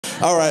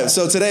All right,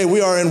 so today we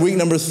are in week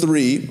number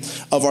 3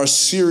 of our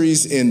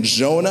series in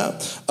Jonah.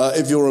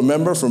 If you'll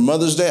remember, for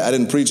Mother's Day, I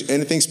didn't preach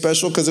anything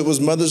special because it was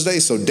Mother's Day.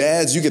 So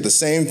dads, you get the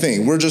same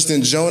thing. We're just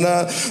in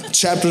Jonah,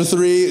 chapter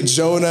 3,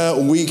 Jonah,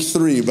 week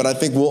 3. But I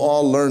think we'll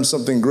all learn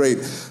something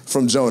great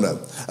from Jonah.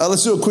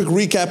 Let's do a quick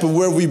recap of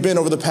where we've been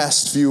over the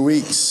past few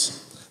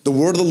weeks. The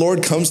word of the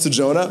Lord comes to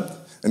Jonah.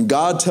 And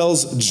God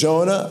tells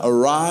Jonah,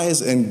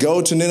 arise and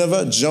go to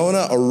Nineveh.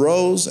 Jonah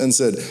arose and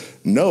said,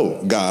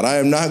 no, God, I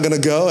am not going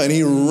to go. And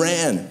he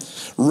ran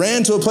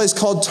to a place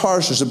called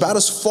Tarshish, about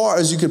as far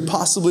as you could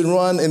possibly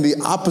run in the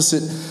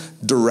opposite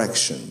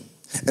direction.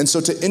 And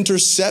so to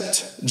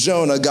intercept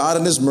Jonah, God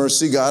in his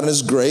mercy, God in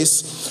his grace,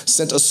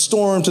 sent a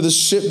storm to the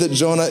ship that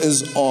Jonah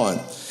is on.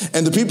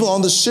 And the people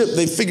on the ship,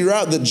 they figure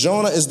out that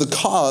Jonah is the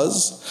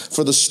cause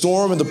for the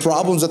storm and the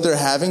problems that they're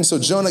having. So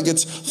Jonah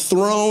gets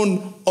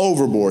thrown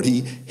overboard.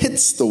 He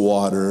hits the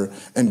water,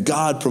 and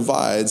God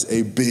provides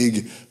a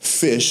big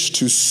fish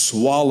to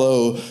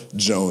swallow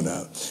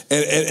Jonah.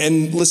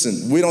 And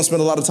listen, we don't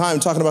spend a lot of time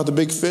talking about the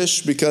big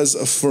fish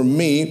because for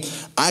me,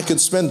 I could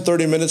spend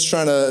 30 minutes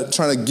trying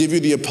to give you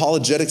the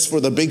apologetics for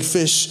the big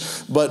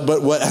fish. But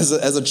as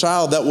a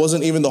child, that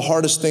wasn't even the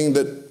hardest thing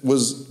that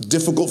was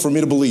difficult for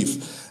me to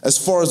believe. As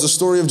far as the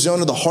story of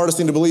Jonah, the hardest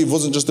thing to believe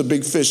wasn't just the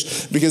big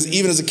fish. Because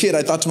even as a kid,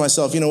 I thought to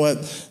myself, you know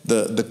what?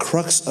 The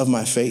crux of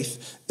my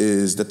faith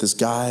is that this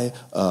guy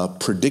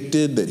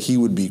predicted that he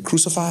would be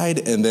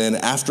crucified. And then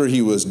after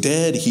he was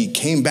dead, he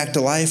came back to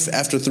life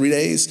after 3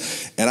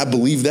 days. And I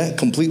believe that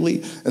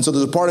completely. And so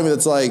there's a part of me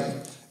that's like,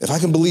 if I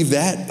can believe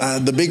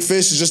that, the big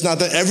fish is just not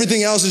that,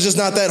 everything else is just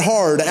not that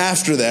hard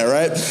after that,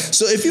 right?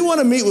 So if you want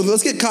to meet with me,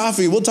 let's get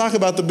coffee. We'll talk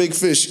about the big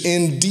fish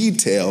in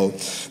detail.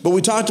 But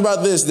we talked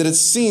about this, that it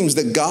seems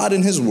that God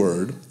in his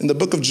word, in the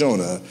book of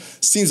Jonah,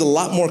 seems a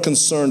lot more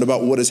concerned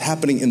about what is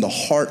happening in the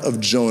heart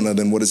of Jonah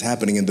than what is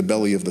happening in the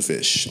belly of the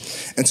fish.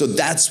 And so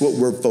that's what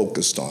we're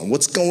focused on.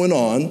 What's going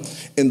on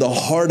in the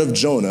heart of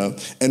Jonah,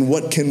 and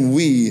what can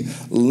we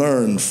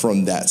learn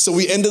from that? So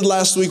we ended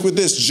last week with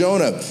this.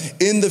 Jonah,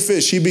 in the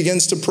fish, he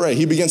begins to pray.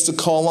 He begins to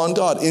call on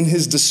God. In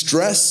his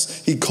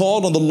distress, he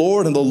called on the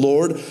Lord, and the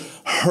Lord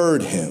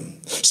heard him.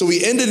 So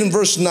we ended in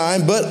verse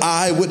 9, but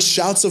I, with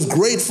shouts of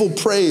grateful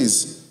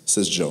praise,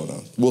 says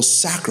Jonah, will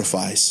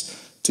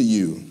sacrifice to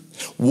you.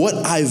 What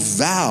I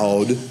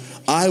vowed,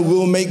 I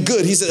will make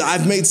good. He said,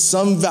 I've made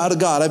some vow to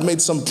God. I've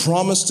made some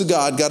promise to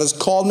God. God has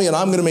called me, and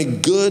I'm going to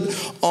make good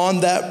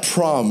on that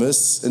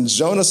promise. And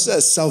Jonah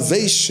says,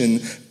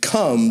 salvation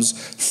comes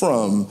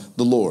from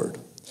the Lord.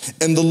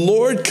 And the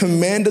Lord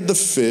commanded the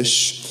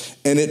fish,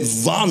 and it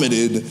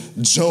vomited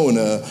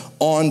Jonah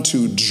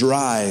onto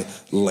dry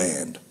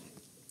land.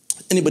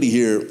 Anybody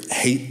here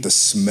hate the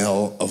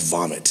smell of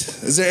vomit?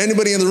 Is there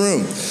anybody in the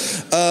room?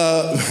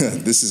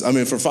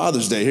 For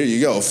Father's Day, here you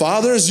go.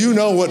 Fathers, you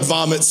know what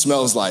vomit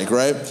smells like,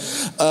 right?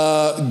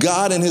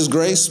 God in his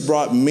grace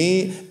brought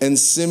me and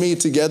Simi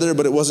together,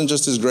 but it wasn't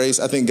just his grace.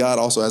 I think God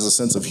also has a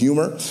sense of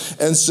humor.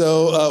 And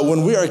so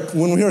when we are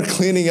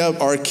cleaning up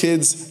our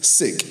kids'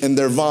 sick and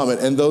their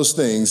vomit and those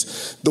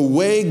things, the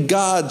way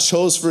God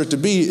chose for it to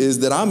be is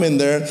that I'm in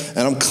there and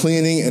I'm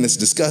cleaning and it's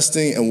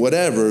disgusting and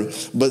whatever,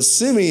 but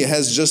Simi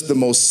has just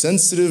the most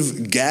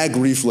sensitive gag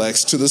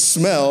reflex to the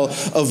smell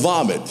of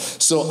vomit.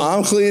 So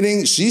I'm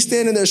cleaning, she's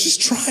standing there, she's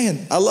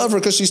trying. I love her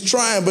because she's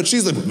trying, but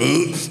she's like,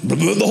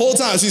 the whole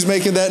time she's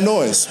making that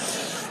noise.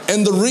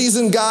 And the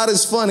reason God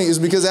is funny is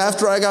because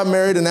after I got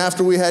married and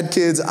after we had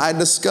kids, I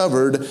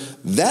discovered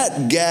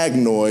that gag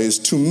noise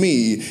to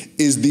me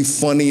is the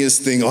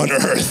funniest thing on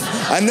earth.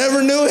 I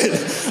never knew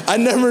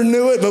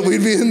it, but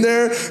we'd be in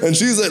there and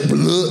she's like,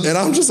 and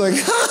I'm just like,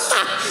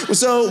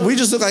 So we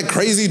just look like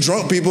crazy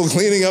drunk people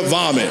cleaning up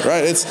vomit,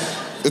 right?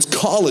 It's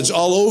college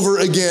all over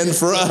again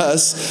for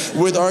us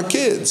with our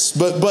kids.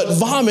 But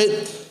vomit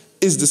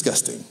is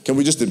disgusting. Can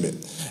we just admit?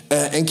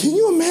 And can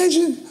you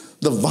imagine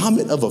the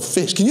vomit of a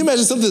fish? Can you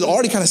imagine something that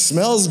already kind of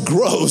smells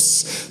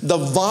gross? The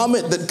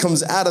vomit that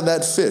comes out of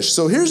that fish.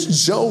 So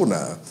here's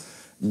Jonah.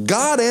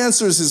 God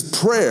answers his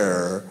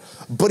prayer,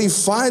 but he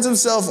finds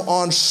himself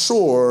on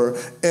shore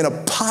in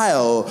a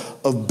pile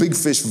of big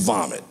fish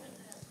vomit.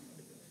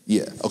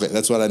 Yeah, okay,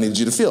 that's what I need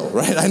you to feel,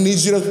 right? I need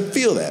you to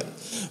feel that.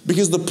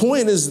 Because the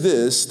point is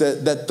this,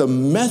 that the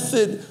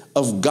method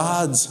of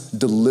God's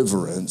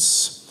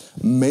deliverance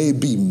may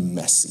be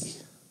messy.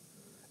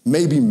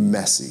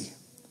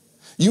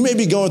 You may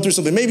be going through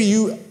something. Maybe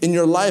you in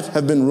your life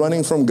have been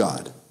running from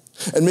God.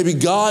 And maybe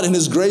God in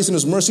his grace and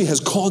his mercy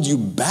has called you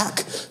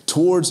back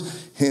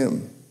towards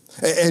him.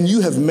 And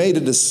you have made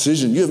a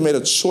decision. You have made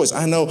a choice.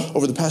 I know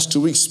over the past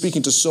 2 weeks,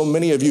 speaking to so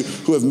many of you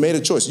who have made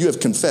a choice, you have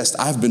confessed,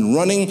 I've been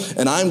running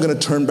and I'm going to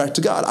turn back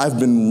to God. I've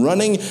been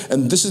running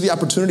and this is the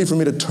opportunity for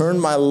me to turn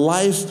my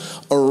life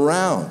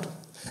around.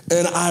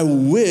 And I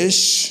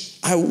wish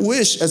I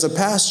wish as a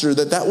pastor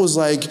that was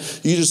like,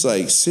 you just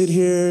like sit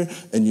here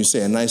and you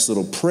say a nice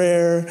little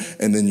prayer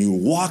and then you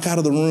walk out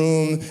of the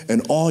room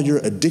and all your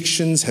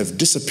addictions have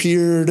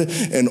disappeared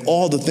and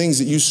all the things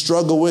that you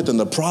struggle with and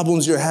the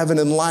problems you're having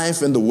in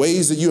life and the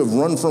ways that you have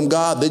run from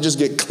God, they just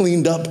get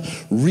cleaned up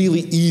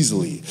really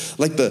easily.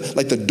 Like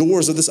the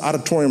doors of this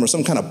auditorium are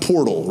some kind of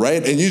portal,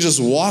 right? And you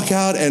just walk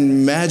out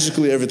and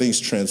magically everything's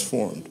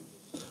transformed.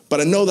 But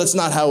I know that's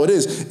not how it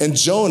is. And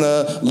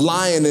Jonah,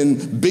 lying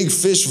in big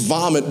fish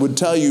vomit, would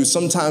tell you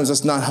sometimes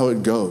that's not how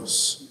it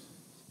goes.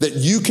 That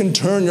you can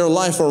turn your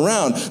life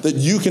around, that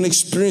you can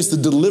experience the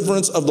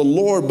deliverance of the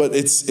Lord, but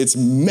it's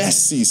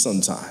messy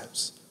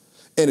sometimes.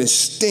 And it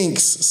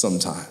stinks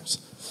sometimes.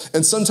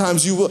 And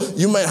sometimes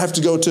you might have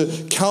to go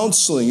to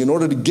counseling in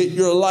order to get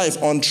your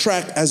life on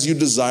track as you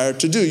desire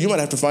to do. You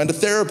might have to find a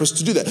therapist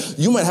to do that.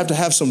 You might have to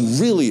have some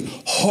really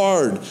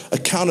hard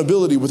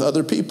accountability with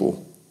other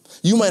people.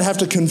 You might have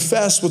to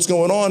confess what's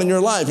going on in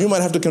your life. You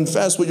might have to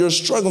confess what you're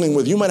struggling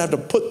with. You might have to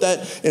put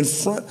that in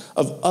front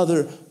of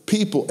other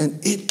people,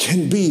 and it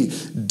can be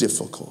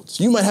difficult.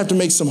 You might have to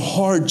make some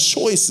hard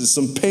choices,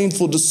 some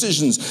painful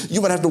decisions. You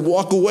might have to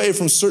walk away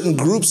from certain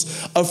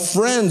groups of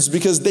friends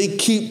because they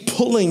keep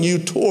pulling you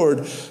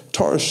toward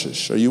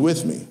Tarshish. Are you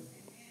with me?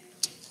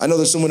 I know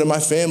there's someone in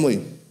my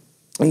family,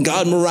 and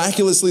God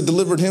miraculously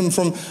delivered him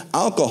from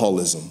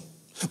alcoholism.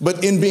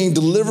 But in being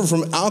delivered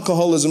from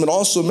alcoholism, it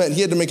also meant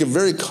he had to make a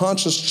very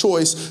conscious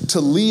choice to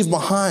leave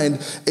behind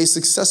a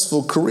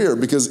successful career,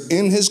 because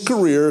in his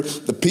career,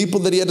 the people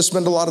that he had to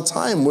spend a lot of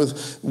time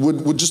with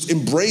would just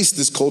embrace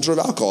this culture of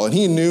alcohol. And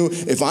he knew,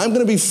 if I'm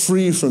going to be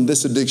free from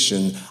this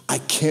addiction, I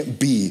can't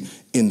be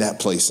in that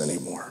place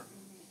anymore.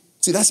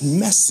 See, that's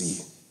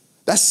messy.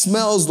 That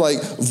smells like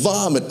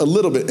vomit a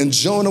little bit. And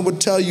Jonah would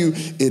tell you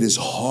it is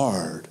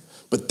hard.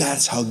 But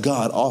that's how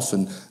God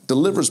often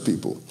delivers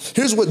people.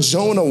 Here's what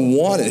Jonah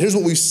wanted. Here's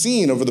what we've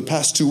seen over the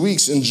past 2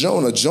 weeks in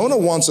Jonah. Jonah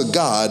wants a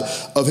God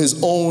of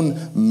his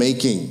own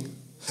making.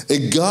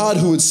 A God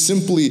who would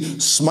simply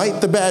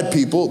smite the bad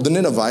people, the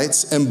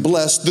Ninevites, and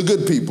bless the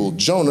good people,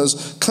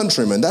 Jonah's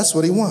countrymen. That's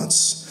what he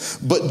wants.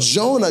 But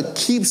Jonah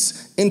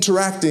keeps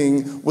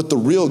interacting with the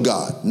real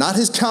God, not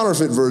his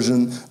counterfeit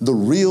version, the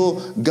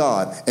real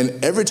God.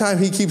 And every time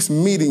he keeps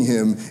meeting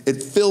him,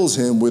 it fills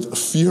him with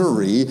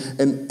fury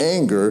and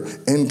anger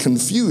and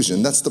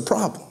confusion. That's the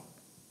problem.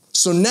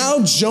 So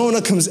now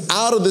Jonah comes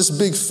out of this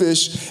big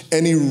fish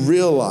and he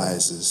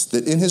realizes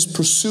that in his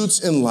pursuits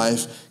in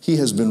life, he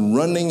has been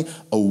running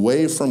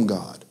away from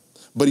God.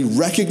 But he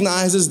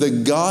recognizes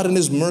that God in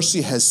his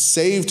mercy has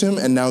saved him,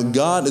 and now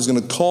God is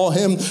going to call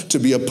him to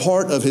be a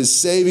part of his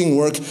saving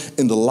work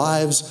in the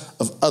lives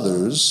of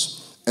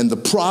others. And the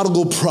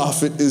prodigal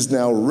prophet is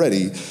now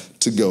ready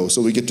to go.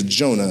 So we get to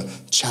Jonah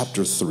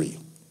chapter 3.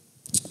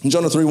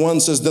 Jonah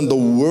 3:1 says, "Then the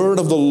word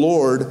of the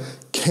Lord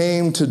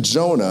came to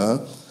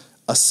Jonah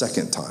a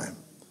second time."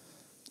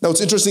 Now,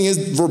 what's interesting is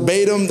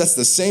verbatim, that's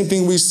the same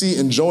thing we see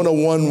in Jonah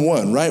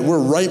 1:1, right? We're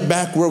right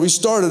back where we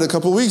started a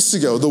couple weeks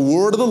ago. The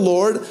word of the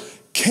Lord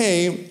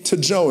came to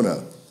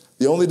Jonah.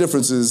 The only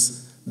difference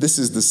is this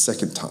is the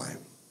second time.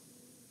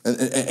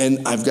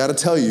 And I've got to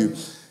tell you,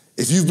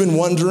 if you've been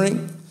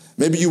wondering,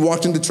 maybe you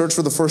walked into church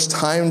for the first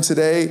time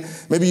today,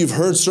 maybe you've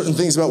heard certain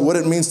things about what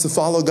it means to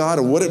follow God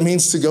or what it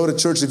means to go to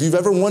church. If you've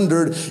ever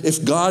wondered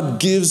if God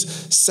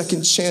gives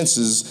second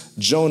chances,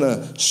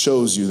 Jonah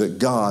shows you that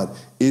God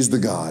is the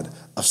God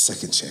of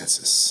second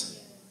chances.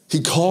 He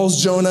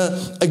calls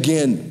Jonah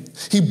again.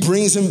 He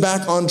brings him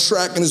back on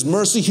track. In his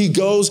mercy, he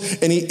goes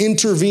and he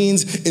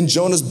intervenes in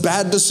Jonah's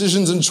bad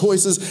decisions and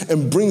choices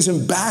and brings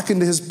him back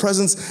into his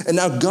presence. And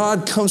now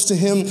God comes to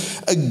him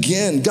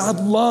again.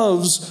 God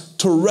loves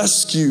to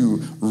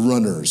rescue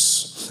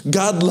runners.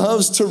 God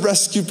loves to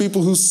rescue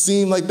people who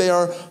seem like they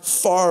are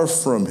far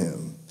from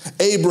him.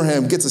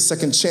 Abraham gets a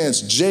second chance.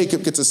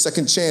 Jacob gets a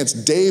second chance.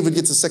 David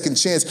gets a second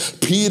chance.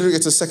 Peter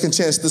gets a second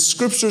chance. The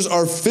scriptures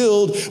are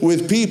filled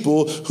with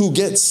people who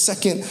get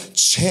second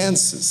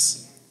chances.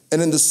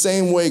 And in the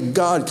same way,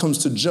 God comes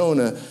to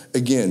Jonah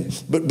again.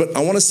 But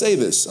I want to say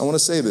this.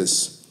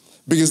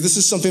 Because this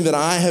is something that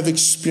I have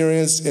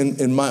experienced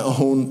in my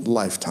own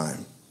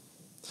lifetime.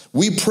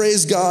 We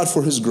praise God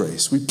for his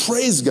grace. We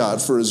praise God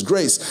for his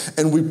grace.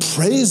 And we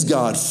praise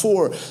God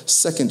for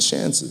second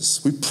chances.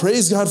 We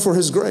praise God for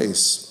his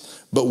grace.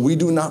 But we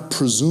do not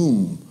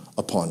presume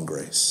upon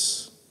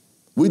grace.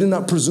 We do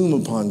not presume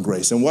upon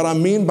grace. And what I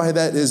mean by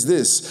that is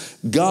this.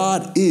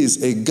 God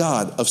is a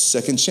God of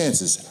second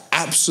chances.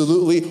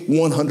 Absolutely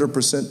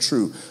 100%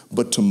 true.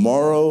 But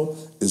tomorrow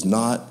is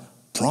not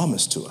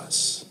promised to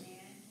us.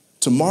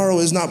 Tomorrow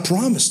is not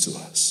promised to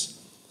us.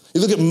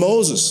 You look at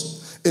Moses.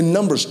 In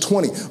Numbers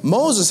 20,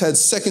 Moses had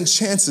second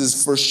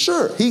chances for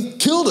sure. He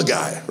killed a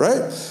guy,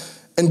 right?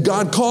 And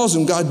God calls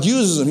him, God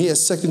uses him. He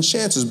has second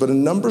chances. But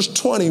in Numbers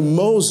 20,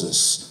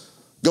 Moses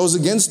goes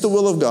against the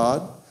will of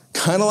God,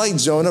 kind of like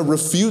Jonah,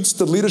 refutes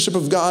the leadership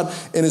of God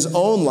in his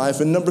own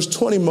life. In Numbers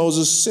 20,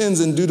 Moses sins,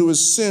 and due to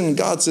his sin,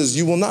 God says,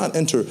 you will not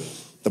enter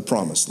the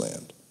promised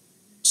land.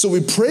 So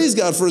we praise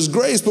God for his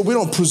grace, but we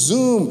don't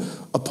presume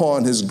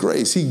upon his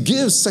grace. He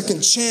gives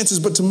second chances,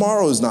 but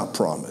tomorrow is not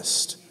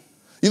promised.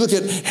 You look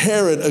at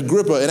Herod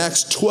Agrippa in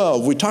Acts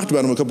 12. We talked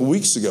about him a couple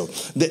weeks ago.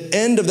 The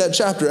end of that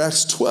chapter,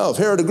 Acts 12.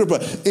 Herod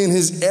Agrippa, in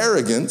his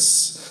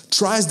arrogance,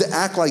 tries to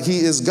act like he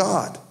is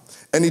God.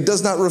 And he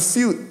does not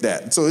refute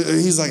that. So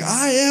he's like,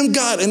 I am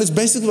God. And it's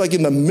basically like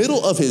in the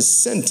middle of his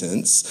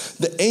sentence,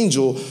 the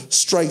angel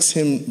strikes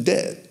him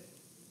dead.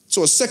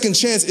 So a second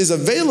chance is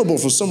available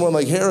for someone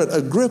like Herod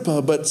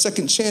Agrippa, but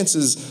second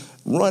chances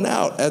run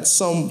out at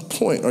some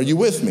point. Are you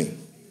with me?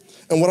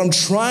 And what I'm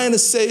trying to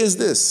say is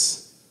this.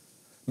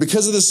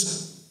 Because of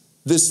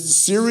this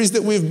series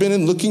that we've been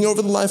in, looking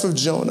over the life of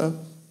Jonah,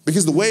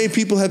 because the way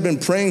people have been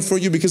praying for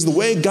you, because the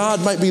way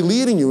God might be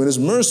leading you in his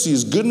mercy,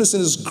 his goodness,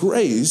 and his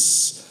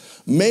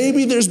grace,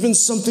 maybe there's been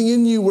something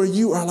in you where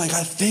you are like,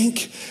 I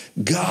think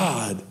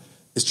God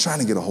is trying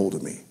to get a hold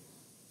of me.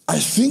 I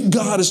think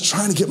God is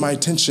trying to get my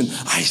attention.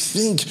 I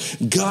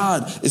think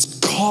God is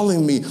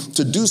calling me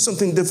to do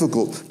something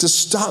difficult, to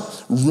stop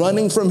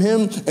running from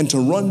him and to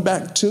run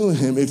back to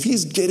him. If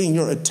he's getting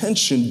your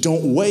attention,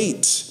 don't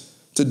wait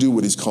to do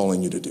what he's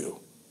calling you to do.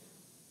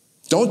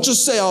 Don't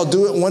just say, I'll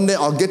do it one day,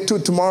 I'll get to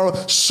it tomorrow.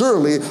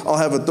 Surely I'll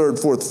have a third,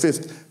 fourth,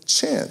 fifth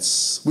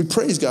chance. We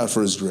praise God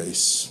for his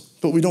grace,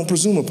 but we don't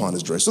presume upon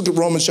his grace. Look at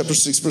Romans chapter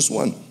 6, verse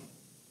 1.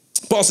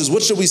 Paul says,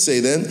 what shall we say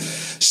then?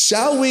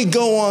 Shall we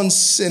go on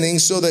sinning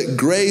so that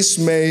grace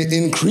may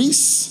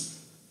increase?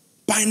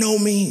 By no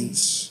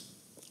means.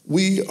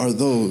 We are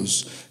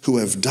those who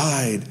have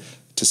died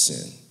to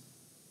sin.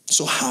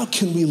 So how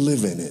can we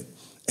live in it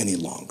any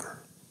longer?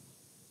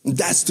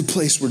 That's the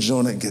place where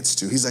Jonah gets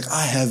to. He's like,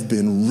 I have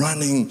been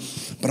running,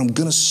 but I'm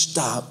going to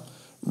stop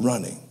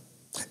running.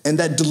 And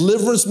that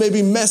deliverance may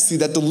be messy.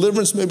 That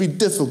deliverance may be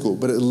difficult,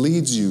 but it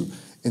leads you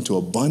into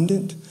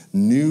abundant,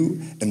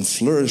 new, and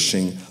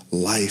flourishing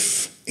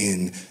life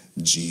in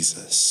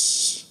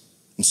Jesus.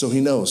 And so he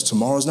knows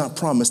tomorrow's not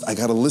promised. I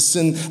got to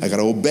listen. I got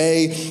to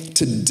obey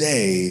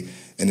today.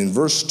 And in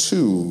verse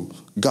 2,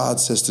 God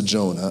says to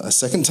Jonah a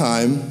second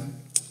time,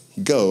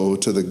 go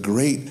to the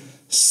great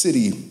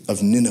city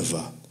of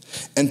Nineveh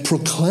and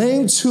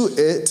proclaim to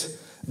it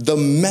the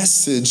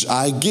message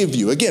I give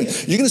you. Again,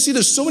 you're going to see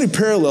there's so many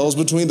parallels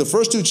between the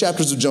first two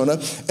chapters of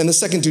Jonah and the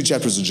second two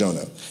chapters of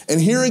Jonah. And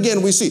here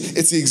again, we see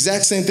it's the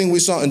exact same thing we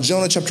saw in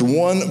Jonah chapter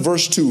 1,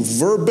 verse 2,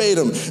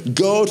 verbatim,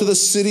 go to the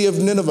city of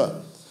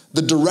Nineveh.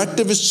 The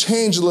directive has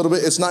changed a little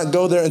bit. It's not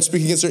go there and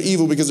speak against their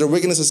evil because their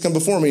wickedness has come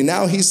before me.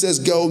 Now he says,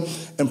 go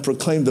and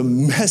proclaim the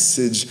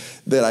message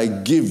that I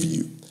give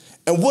you.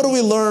 And what do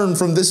we learn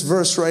from this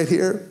verse right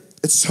here?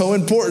 It's so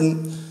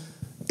important.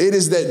 It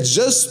is that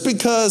just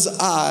because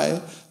I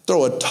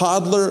throw a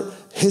toddler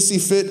hissy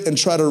fit and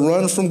try to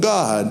run from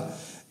God,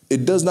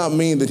 it does not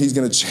mean that he's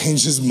going to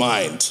change his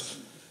mind.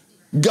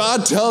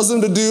 God tells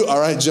him to do, all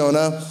right,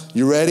 Jonah,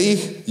 you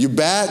ready? You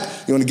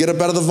back? You want to get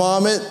up out of the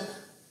vomit?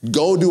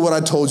 Go do what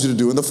I told you to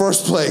do in the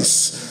first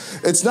place.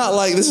 It's not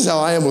like, this is how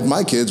I am with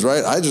my kids,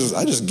 right? I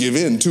just give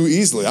in too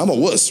easily. I'm a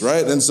wuss,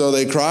 right? And so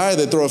they cry,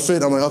 they throw a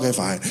fit. I'm like, okay,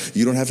 fine.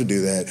 You don't have to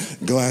do that.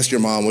 Go ask your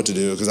mom what to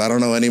do because I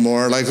don't know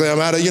anymore. Like, I'm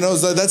out of,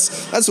 so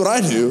that's what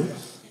I do.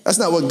 That's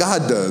not what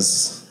God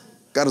does.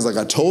 God is like,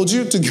 I told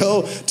you to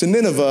go to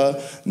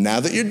Nineveh.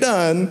 Now that you're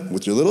done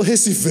with your little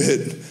hissy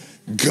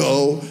fit,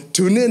 go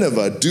to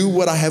Nineveh. Do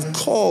what I have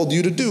called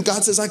you to do.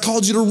 God says, I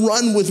called you to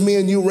run with me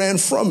and you ran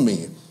from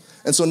me.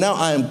 And so now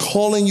I am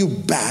calling you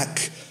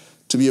back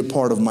to be a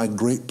part of my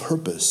great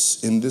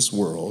purpose in this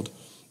world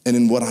and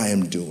in what I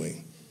am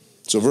doing.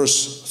 So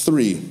verse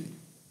 3,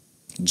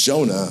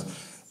 Jonah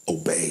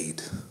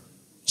obeyed.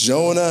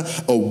 Jonah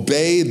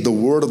obeyed the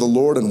word of the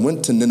Lord and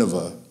went to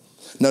Nineveh.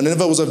 Now,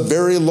 Nineveh was a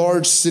very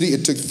large city.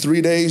 It took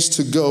 3 days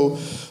to go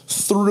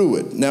through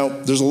it. Now,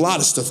 there's a lot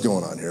of stuff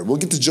going on here. We'll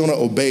get to Jonah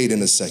obeyed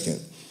in a second.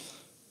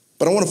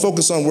 But I want to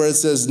focus on where it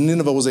says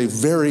Nineveh was a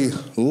very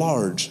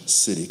large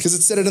city, because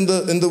it said it in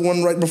the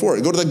one right before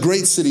it. Go to the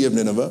great city of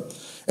Nineveh.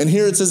 And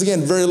here it says,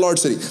 again, very large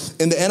city.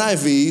 In the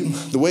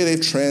NIV, the way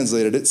they've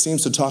translated it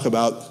seems to talk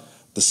about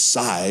the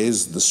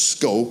size, the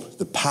scope,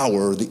 the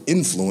power, the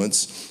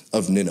influence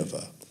of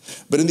Nineveh.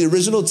 But in the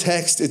original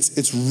text,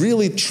 it's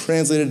really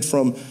translated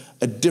from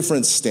a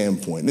different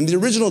standpoint. In the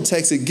original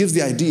text, it gives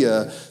the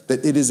idea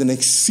that it is an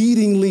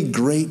exceedingly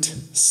great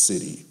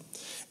city.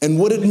 And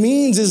what it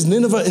means is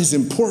Nineveh is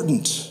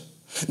important.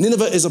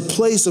 Nineveh is a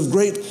place of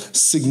great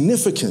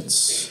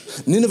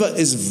significance. Nineveh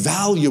is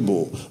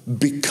valuable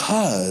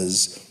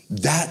because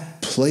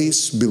that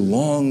place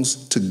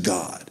belongs to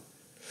God.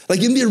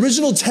 Like in the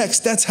original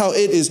text, that's how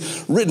it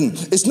is written.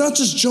 It's not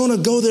just Jonah,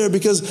 go there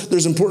because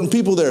there's important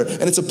people there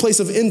and it's a place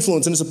of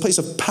influence and it's a place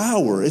of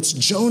power. It's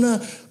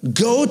Jonah,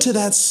 go to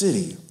that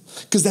city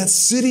because that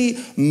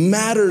city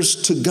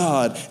matters to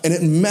God, and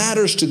it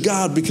matters to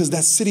God because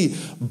that city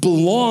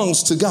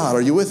belongs to God.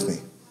 Are you with me?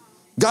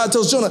 God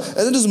tells Jonah,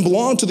 and it doesn't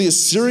belong to the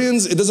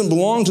Assyrians. It doesn't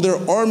belong to their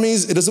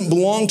armies. It doesn't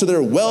belong to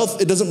their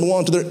wealth. It doesn't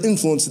belong to their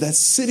influence. That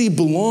city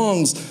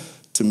belongs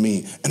to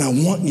me, and I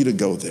want you to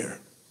go there.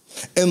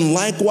 And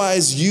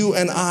likewise, you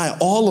and I,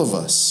 all of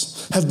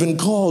us, have been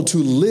called to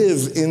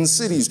live in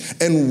cities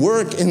and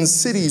work in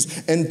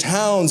cities and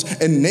towns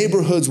and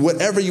neighborhoods,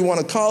 whatever you want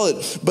to call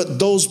it. But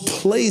those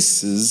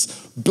places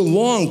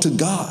belong to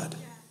God.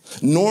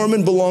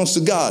 Norman belongs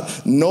to God.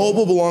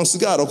 Noble belongs to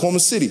God.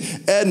 Oklahoma City,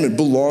 Edmond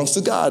belongs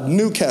to God.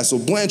 Newcastle,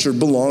 Blanchard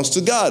belongs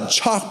to God.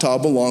 Choctaw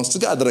belongs to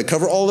God. Did I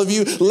cover all of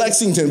you?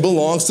 Lexington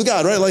belongs to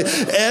God, right? Like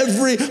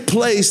every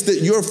place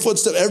that your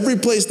footstep, every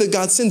place that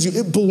God sends you,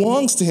 it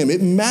belongs to him.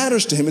 It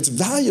matters to him. It's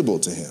valuable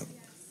to him.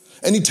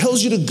 And he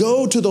tells you to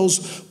go to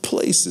those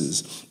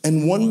places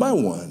and one by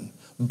one,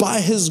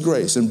 by his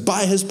grace and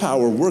by his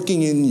power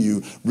working in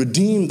you,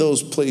 redeem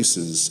those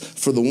places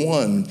for the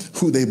one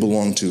who they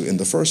belong to in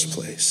the first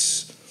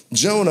place.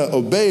 Jonah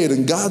obeyed,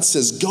 and God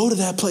says, go to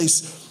that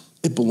place.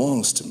 It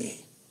belongs to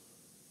me.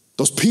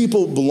 Those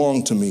people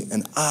belong to me,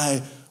 and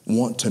I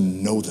want to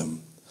know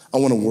them. I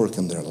want to work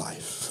in their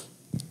life.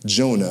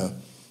 Jonah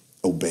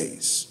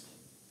obeys.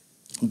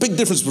 Big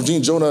difference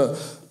between Jonah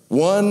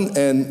 1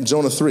 and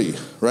Jonah 3,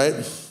 right?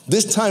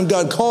 This time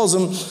God calls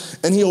him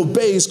and he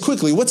obeys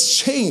quickly. What's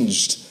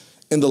changed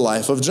in the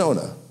life of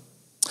Jonah?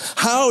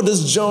 How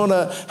does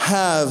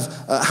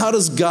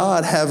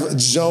God have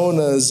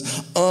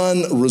Jonah's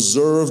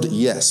unreserved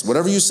yes?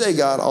 Whatever you say,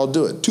 God, I'll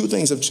do it. Two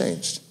things have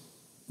changed.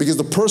 Because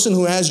the person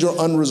who has your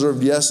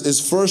unreserved yes is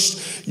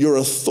first your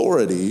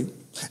authority,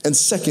 and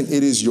second,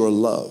 it is your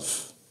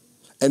love.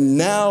 And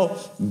now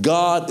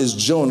God is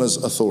Jonah's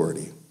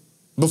authority.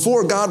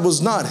 Before, God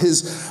was not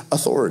his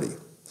authority.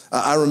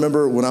 I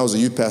remember when I was a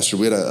youth pastor,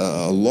 we had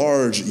a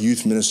large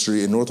youth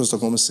ministry in Northwest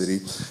Oklahoma City.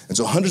 And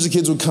so hundreds of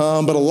kids would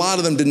come, but a lot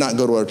of them did not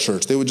go to our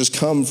church. They would just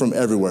come from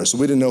everywhere. So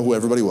we didn't know who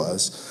everybody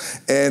was.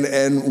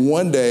 And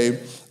one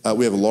day,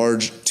 we have a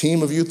large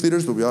team of youth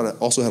leaders, but we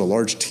also had a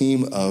large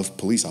team of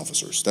police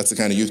officers. That's the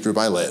kind of youth group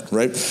I led,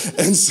 right?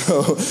 And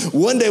so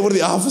one day, one of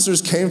the officers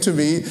came to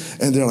me,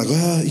 and they're like,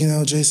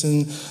 well,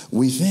 Jason,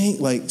 we think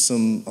like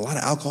a lot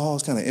of alcohol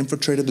has kind of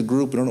infiltrated the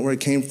group. We don't know where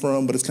it came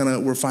from, but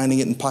we're finding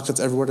it in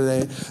pockets everywhere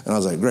today. And I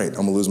was like, great,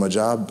 I'm gonna lose my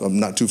job. I'm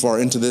not too far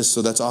into this,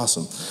 so that's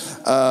awesome.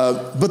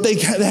 But they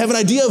have an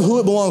idea of who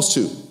it belongs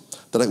to.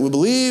 They're like, we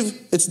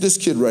believe it's this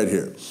kid right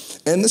here.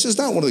 And this is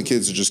not one of the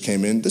kids who just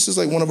came in. This is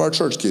like one of our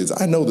church kids.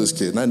 I know this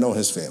kid, and I know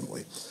his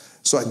family.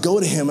 So I go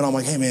to him, and I'm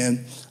like, hey,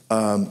 man,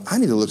 I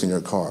need to look in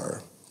your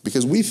car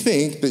because we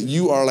think that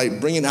you are like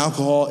bringing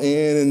alcohol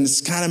in, and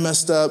it's kind of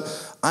messed up.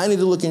 I need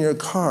to look in your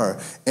car.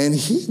 And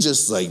he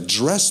just like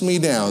dressed me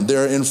down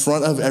there in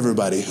front of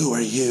everybody. Who are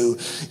you?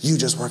 You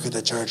just work at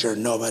the church. You're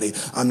nobody.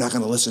 I'm not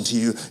going to listen to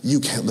you. You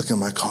can't look in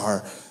my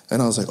car.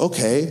 And I was like,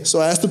 okay.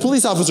 So I asked the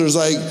police officers,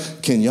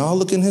 like, can y'all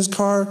look in his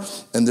car?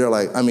 And they're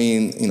like,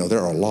 there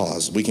are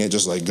laws. We can't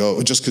just like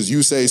go, just because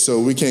you say so,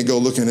 we can't go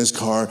look in his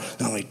car.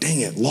 And I'm like, dang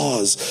it,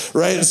 laws,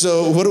 right?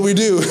 So what do we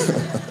do?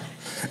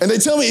 And they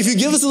tell me, if you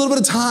give us a little bit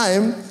of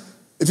time,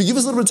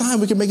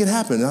 we can make it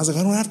happen. And I was like,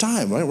 I don't have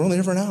time, right? We're only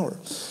here for an hour.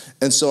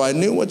 And so I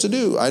knew what to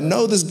do. I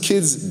know this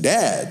kid's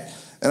dad.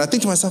 And I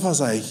think to myself, I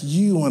was like,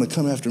 you want to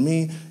come after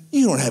me?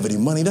 You don't have any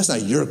money. That's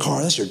not your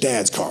car. That's your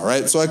dad's car,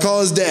 right? So I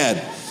call his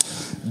dad.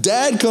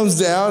 Dad comes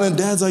down, and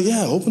Dad's like,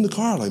 yeah, open the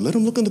car. Like, let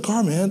him look in the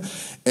car, man.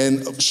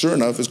 And sure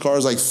enough, his car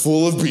is like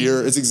full of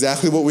beer. It's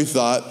exactly what we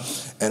thought.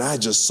 And I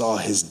just saw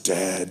his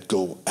dad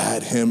go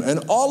at him.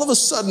 And all of a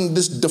sudden,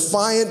 this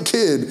defiant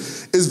kid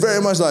is very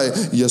much like,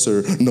 yes,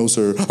 sir. No,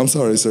 sir. I'm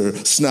sorry, sir.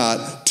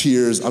 Snot,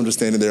 tears. I'm just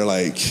standing there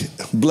like,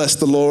 bless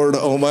the Lord,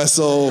 oh my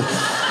soul.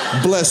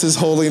 Bless his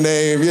holy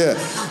name. Yeah.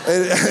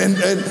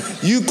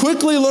 And you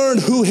quickly learned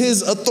who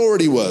his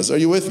authority was. Are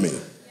you with me?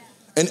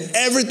 And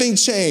everything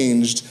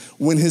changed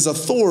when his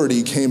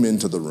authority came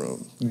into the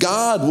room.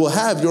 God will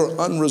have your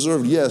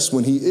unreserved yes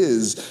when he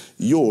is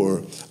your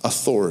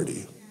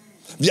authority.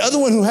 The other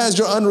one who has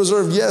your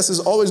unreserved yes is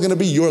always going to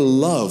be your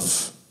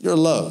love. Your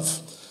love.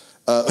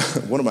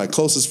 One of my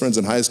closest friends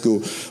in high school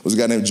was a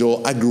guy named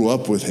Joel. I grew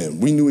up with him.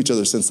 We knew each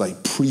other since like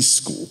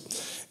preschool.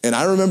 And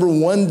I remember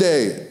one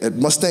day at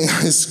Mustang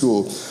High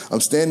School,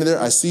 I'm standing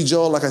there. I see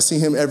Joel like I see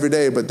him every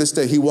day. But this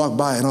day he walked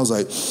by and I was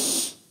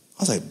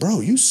like, bro,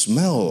 you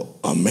smell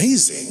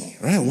amazing,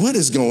 right? What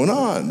is going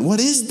on? What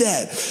is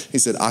that? He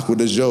said, Aqua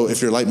de Jo.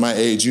 If you're like my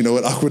age, you know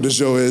what Aqua de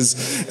Jo is.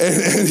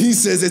 And he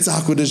says, it's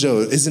Aqua de Jo.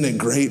 Isn't it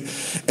great?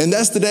 And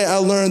that's the day I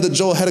learned that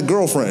Joel had a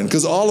girlfriend,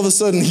 because all of a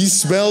sudden he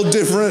smelled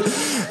different.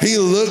 He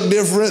looked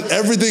different.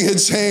 Everything had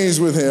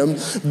changed with him,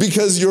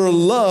 because your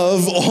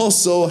love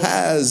also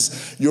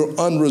has your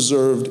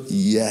unreserved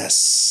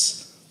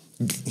yes.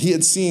 He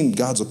had seen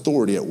God's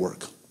authority at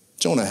work.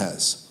 Jonah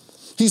has.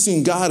 He's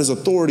seen God as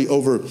authority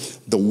over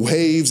the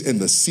waves and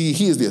the sea.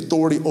 He is the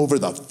authority over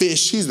the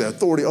fish. He's the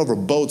authority over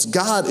boats.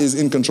 God is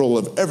in control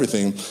of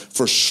everything.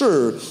 For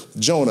sure,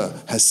 Jonah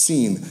has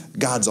seen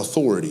God's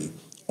authority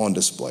on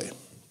display.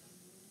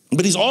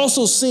 But he's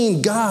also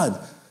seen God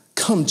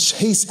come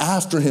chase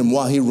after him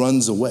while he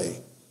runs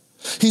away.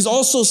 He's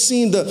also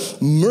seen the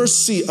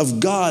mercy of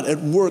God at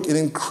work in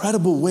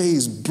incredible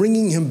ways,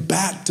 bringing him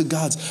back to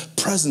God's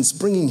presence,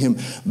 bringing him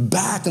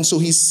back. And so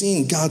he's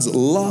seen God's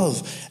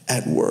love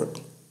at work.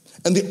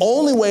 And the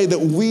only way that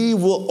we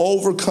will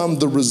overcome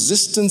the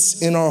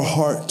resistance in our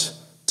heart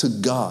to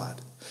God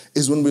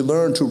is when we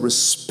learn to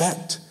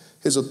respect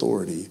his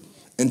authority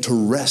and to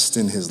rest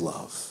in his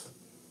love.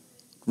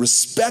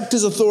 Respect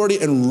his authority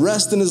and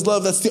rest in his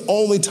love. That's the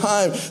only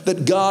time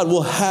that God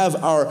will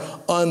have our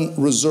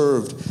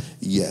unreserved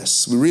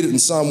yes. We read it in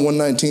Psalm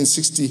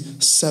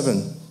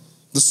 119:67.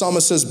 The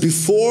psalmist says,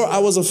 before I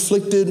was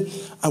afflicted,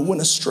 I went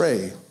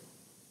astray.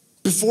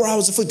 Before I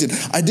was afflicted,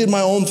 I did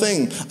my own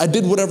thing. I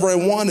did whatever I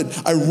wanted.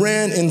 I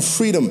ran in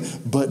freedom.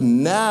 But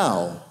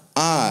now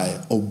I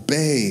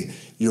obey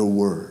your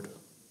word.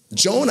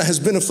 Jonah has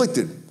been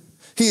afflicted.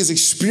 He has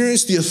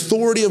experienced the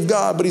authority of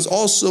God, but he's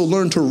also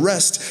learned to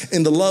rest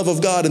in the love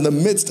of God in the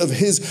midst of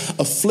his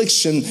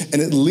affliction,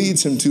 and it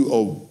leads him to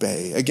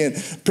obey.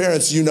 Again,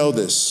 parents, you know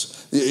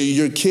this.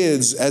 Your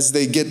kids, as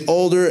they get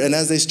older and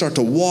as they start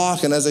to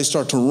walk and as they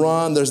start to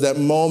run, there's that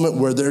moment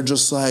where they're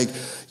just like,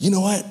 you know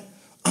what?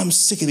 I'm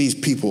sick of these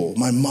people,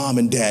 my mom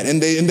and dad.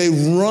 And they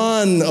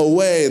run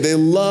away. They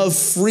love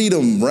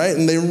freedom, right?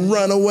 And they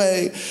run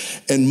away.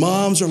 And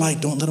moms are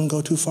like, don't let them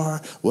go too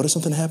far. What if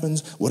something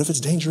happens? What if it's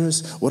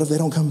dangerous? What if they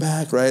don't come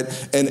back, right?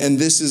 And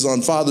this is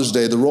on Father's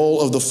Day. The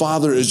role of the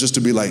father is just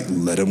to be like,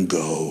 let him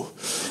go.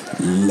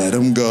 Let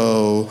him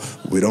go.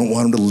 We don't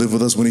want him to live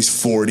with us when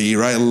he's 40,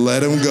 right?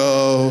 Let him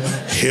go.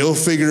 He'll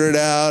figure it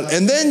out.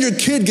 And then your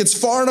kid gets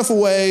far enough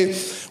away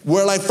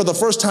where, like, for the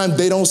first time,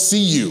 they don't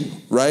see you,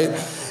 right?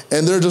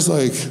 And they're just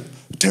like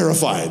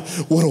terrified.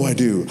 What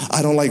do?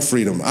 I don't like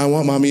freedom. I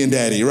want mommy and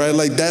daddy, right?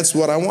 Like, that's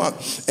what I want.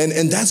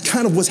 And that's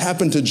kind of what's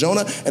happened to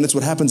Jonah, and it's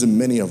what happens in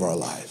many of our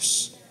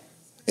lives.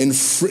 In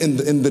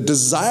the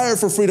desire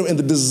for freedom, in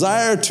the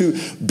desire to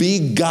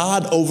be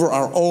God over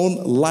our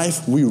own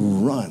life, we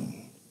run.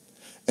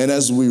 And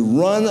as we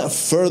run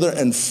further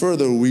and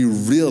further, we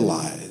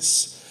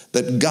realize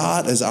that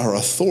God as our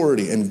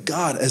authority and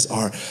God as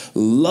our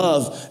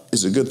love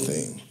is a good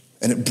thing.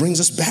 And it brings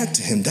us back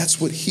to him.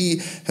 That's what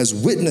he has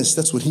witnessed.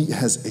 That's what he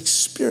has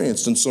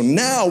experienced. And so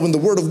now when the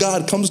word of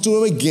God comes to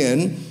him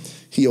again,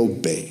 he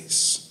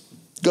obeys.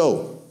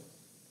 Go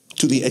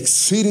to the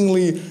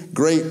exceedingly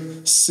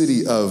great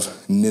city of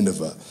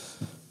Nineveh.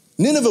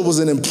 Nineveh was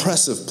an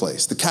impressive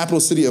place, the capital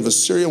city of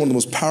Assyria, one of the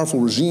most powerful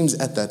regimes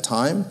at that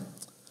time.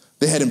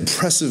 They had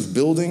impressive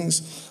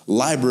buildings,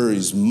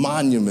 libraries,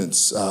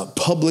 monuments,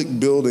 public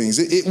buildings.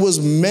 It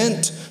was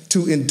meant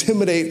to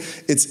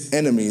intimidate its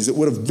enemies. It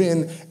would have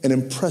been an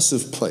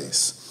impressive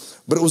place.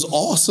 But it was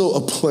also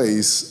a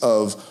place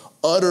of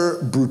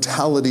utter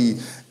brutality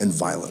and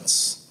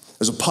violence.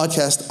 There's a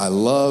podcast I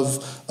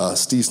love.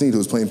 Steve Sneed, who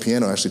was playing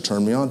piano, actually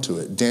turned me on to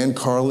it. Dan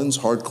Carlin's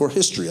Hardcore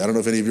History. I don't know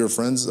if any of you are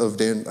fans of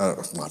Dan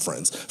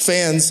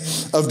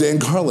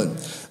Carlin.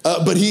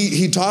 But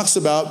he talks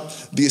about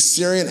the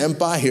Assyrian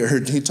Empire.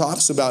 He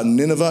talks about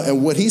Nineveh.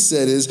 And what he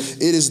said is,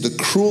 it is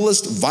the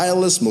cruelest,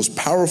 vilest, most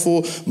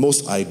powerful,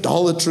 most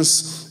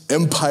idolatrous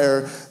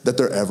empire that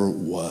there ever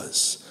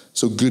was.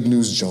 So good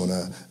news,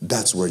 Jonah,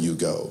 that's where you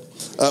go.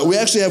 We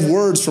actually have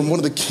words from one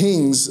of the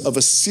kings of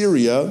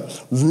Assyria,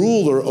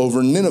 ruler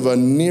over Nineveh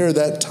near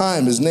that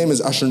time. His name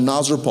is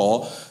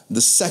Ashurnazarpal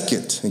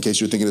II, in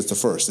case you're thinking it's the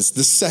first. It's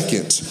the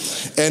second.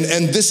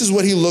 And this is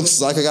what he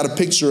looks like. I got a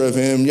picture of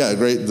him. Yeah,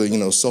 great,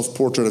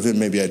 self-portrait of him.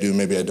 Maybe I do,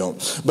 maybe I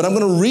don't. But I'm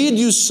going to read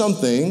you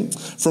something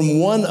from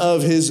one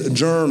of his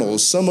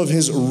journals, some of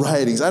his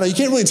writings. I know you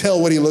can't really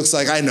tell what he looks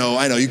like. I know.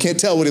 You can't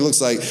tell what he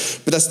looks like,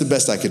 but that's the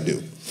best I could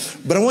do.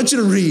 But I want you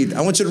to read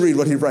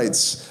what he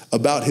writes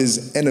about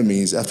his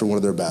enemies after one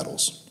of their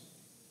battles.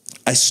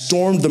 I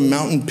stormed the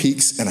mountain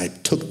peaks and I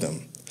took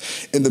them.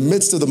 In the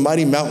midst of the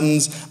mighty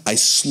mountains, I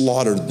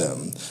slaughtered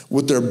them.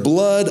 With their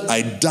blood,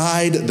 I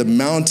dyed the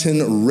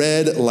mountain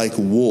red like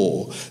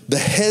wool. The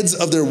heads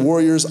of their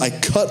warriors I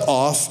cut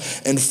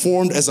off and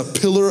formed as a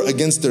pillar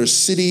against their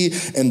city,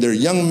 and their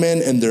young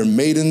men and their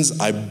maidens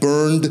I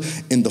burned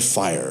in the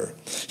fire.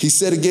 He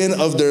said again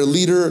of their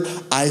leader,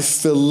 I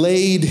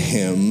filleted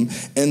him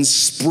and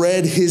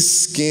spread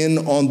his skin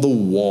on the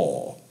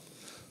wall.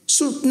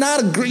 So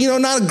not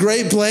a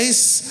great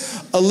place,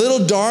 a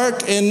little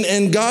dark,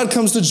 and God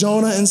comes to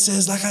Jonah and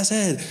says, like I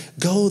said,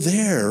 go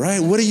there, right?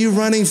 What are you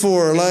running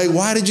for? Like,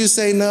 why did you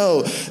say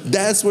no?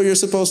 That's where you're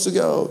supposed to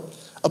go.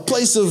 A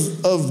place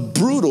of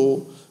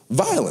brutal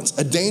violence,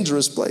 a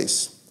dangerous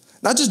place.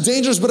 Not just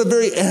dangerous, but a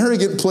very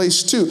arrogant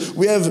place too.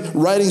 We have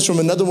writings from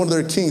another one of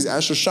their kings,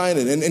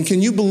 Ashur-Shinan. And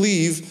can you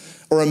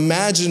believe or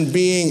imagine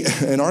being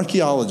an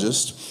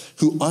archaeologist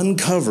who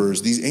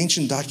uncovers these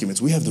ancient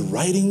documents? We have the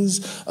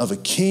writings of a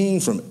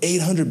king from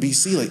 800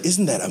 BC. Like,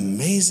 isn't that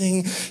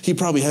amazing? He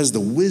probably has the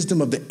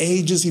wisdom of the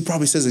ages. He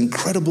probably says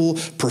incredible,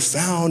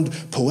 profound,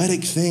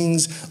 poetic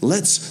things.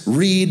 Let's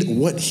read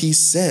what he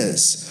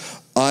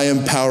says. I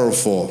am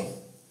powerful.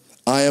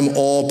 I am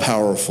all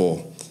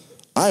powerful.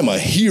 I'm a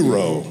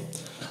hero.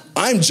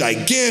 I'm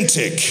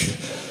gigantic.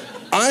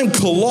 I'm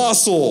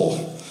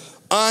colossal.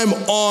 I'm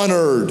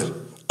honored.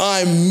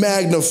 I'm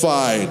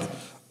magnified.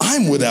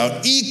 I'm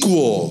without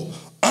equal.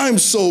 I'm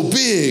so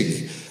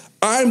big.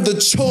 I'm the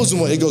chosen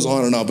one. It goes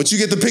on and on, but you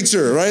get the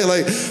picture, right?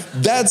 Like,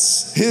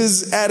 that's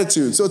his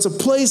attitude. So it's a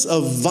place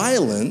of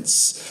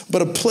violence,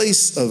 but a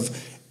place of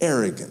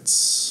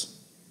arrogance.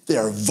 They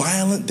are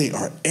violent. They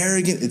are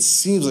arrogant. It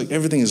seems like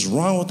everything is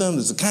wrong with them.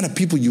 It's the kind of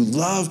people you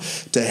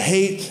love to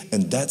hate.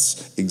 And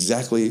that's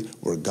exactly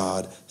where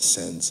God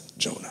sends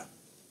Jonah.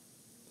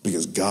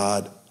 Because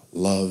God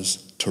loves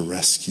to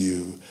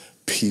rescue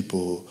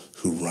people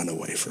who run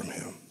away from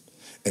him.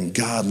 And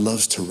God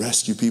loves to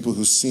rescue people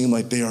who seem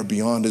like they are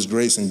beyond his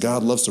grace. And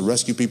God loves to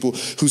rescue people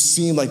who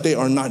seem like they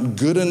are not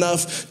good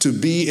enough to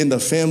be in the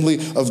family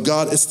of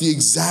God. It's the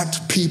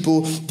exact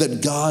people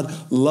that God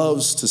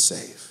loves to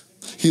save.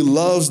 He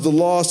loves the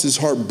lost. His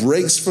heart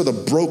breaks for the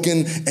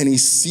broken, and he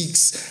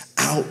seeks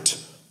out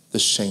the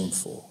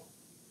shameful.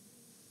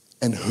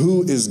 And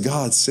who is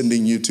God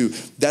sending you to?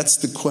 That's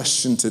the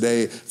question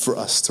today for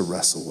us to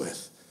wrestle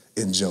with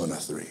in Jonah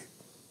 3.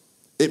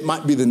 It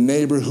might be the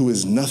neighbor who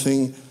is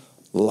nothing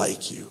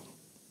like you.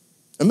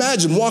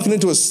 Imagine walking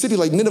into a city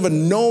like Nineveh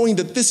knowing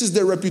that this is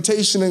their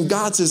reputation, and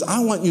God says,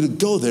 I want you to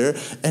go there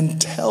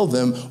and tell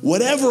them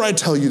whatever I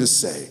tell you to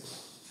say.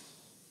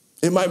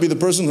 It might be the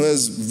person who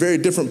has very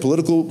different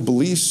political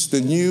beliefs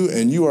than you,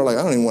 and you are like,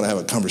 I don't even want to have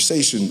a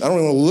conversation. I don't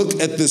even want to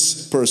look at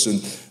this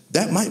person.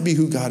 That might be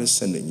who God is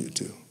sending you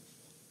to.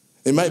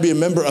 It might be a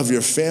member of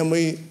your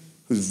family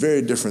who's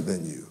very different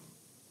than you.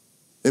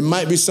 It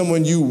might be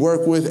someone you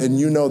work with and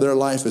you know their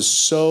life is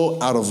so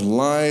out of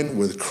line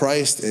with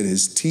Christ and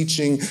his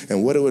teaching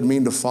and what it would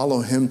mean to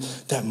follow him.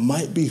 That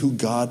might be who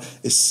God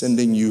is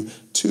sending you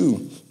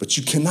to. But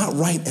you cannot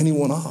write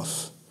anyone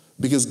off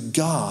because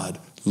God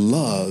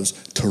loves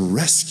to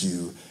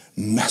rescue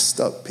messed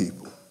up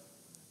people.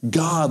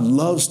 God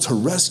loves to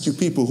rescue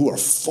people who are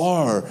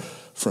far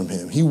from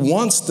him. He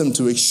wants them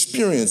to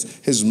experience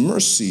his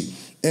mercy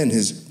and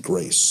his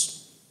grace.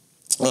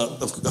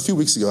 A few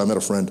weeks ago, I met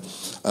a friend.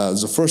 It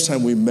was the first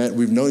time we met.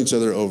 We've known each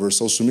other over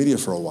social media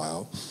for a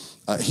while.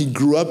 He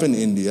grew up in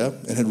India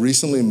and had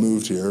recently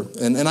moved here.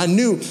 And I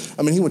knew,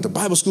 he went to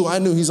Bible school. I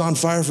knew he's on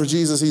fire for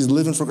Jesus. He's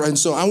living for Christ. And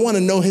so I want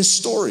to know his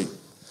story.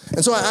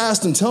 And so I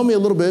asked him, tell me a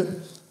little bit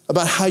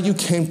about how you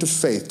came to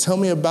faith. Tell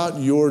me about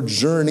your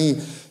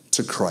journey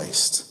to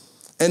Christ.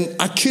 And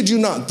I kid you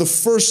not, the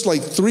first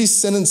 3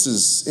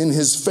 sentences in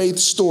his faith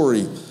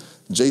story,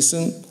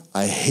 Jason,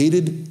 I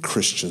hated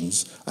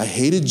Christians, I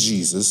hated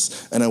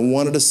Jesus, and I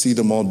wanted to see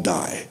them all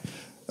die.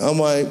 I'm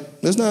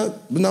like, that's not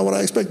what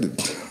I expected,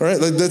 all right?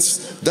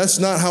 That's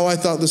not how I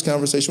thought this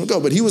conversation would go.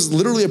 But he was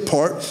literally a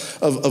part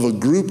of a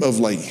group of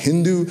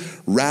Hindu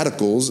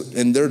radicals,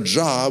 and their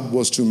job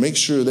was to make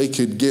sure they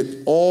could get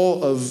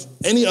all of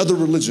any other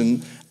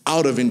religion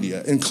out of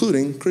India,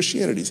 including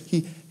Christianity.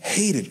 He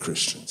hated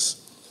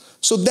Christians.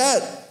 So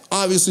that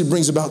obviously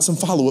brings about some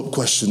follow-up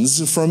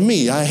questions from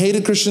me. I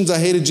hated Christians, I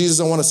hated Jesus,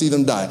 I want to see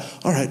them die.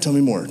 All right, tell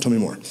me more.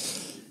 And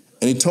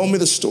he told me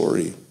the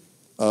story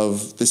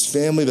of this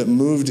family that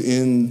moved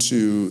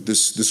into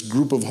this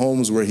group of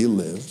homes where he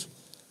lived.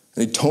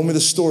 And he told me the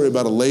story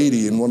about a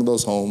lady in one of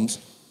those homes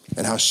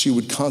and how she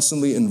would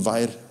constantly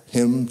invite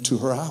him to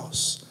her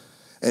house.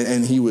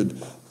 And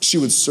she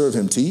would serve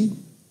him tea.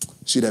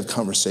 She'd have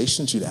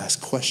conversations, she'd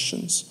ask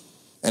questions.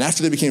 And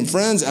after they became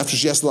friends, after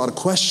she asked a lot of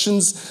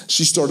questions,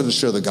 she started to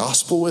share the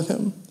gospel with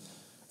him.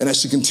 And as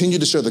she continued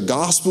to share the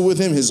gospel with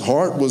him, his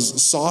heart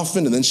was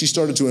softened. And then she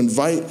started to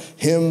invite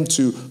him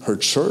to her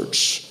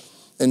church.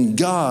 And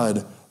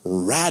God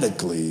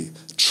radically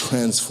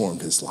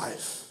transformed his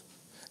life.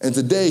 And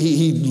today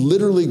he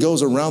literally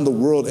goes around the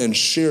world and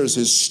shares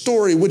his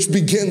story, which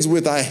begins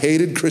with, I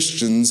hated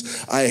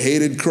Christians, I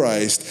hated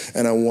Christ,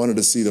 and I wanted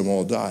to see them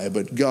all die.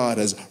 But God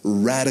has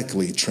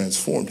radically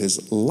transformed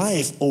his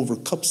life over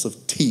cups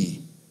of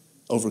tea.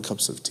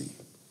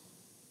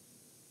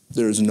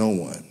 There is no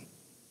one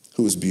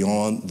who is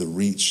beyond the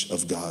reach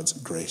of God's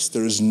grace.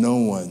 There is no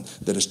one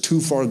that is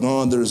too far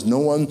gone. There is no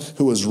one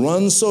who has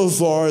run so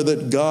far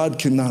that God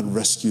cannot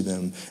rescue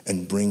them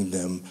and bring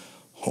them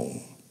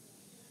home.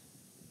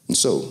 And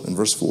so, in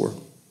verse 4,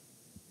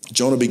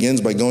 Jonah begins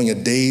by going a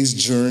day's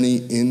journey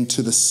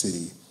into the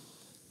city.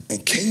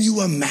 And can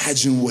you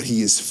imagine what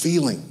he is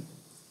feeling?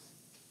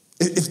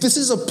 If this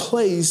is a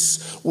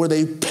place where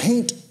they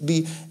paint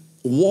the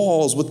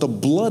walls with the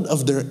blood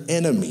of their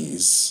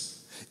enemies,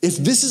 if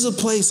this is a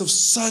place of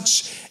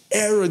such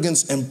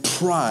arrogance and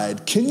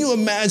pride, can you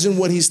imagine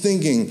what he's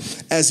thinking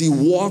as he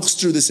walks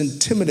through this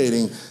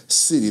intimidating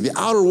city? The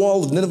outer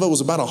wall of Nineveh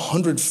was about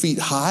 100 feet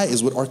high,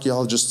 is what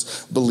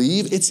archaeologists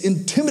believe. It's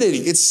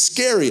intimidating, it's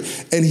scary,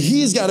 and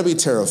he's got to be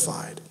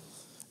terrified.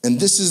 And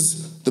this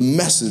is the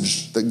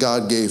message that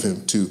God gave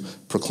him to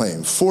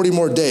proclaim. 40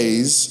 more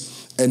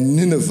days, and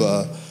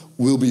Nineveh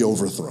will be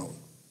overthrown.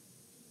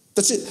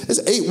 That's it.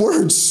 It's 8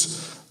 words.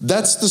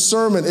 That's the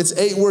sermon. It's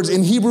 8 words.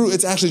 In Hebrew,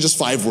 it's actually just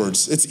 5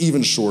 words. It's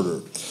even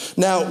shorter.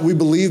 Now, we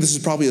believe this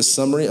is probably a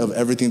summary of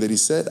everything that he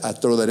said. I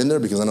throw that in there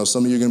because I know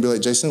some of you are going to be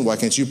like, Jason, why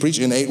can't you preach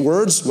in 8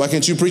 words? Why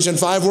can't you preach in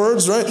 5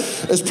 words, right?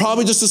 It's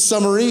probably just a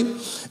summary.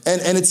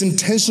 And it's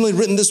intentionally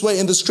written this way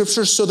in the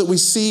scripture so that we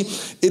see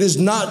it is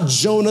not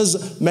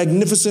Jonah's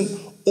magnificent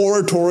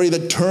oratory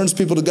that turns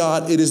people to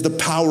God. It is the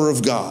power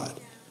of God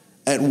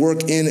at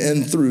work in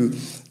and through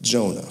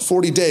Jonah.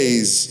 40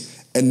 days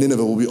and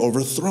Nineveh will be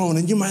overthrown.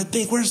 And you might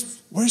think,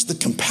 where's the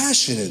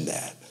compassion in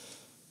that?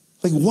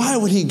 Like, why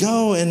would he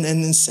go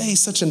and say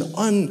such an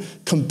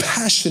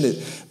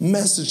uncompassionate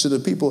message to the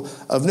people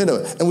of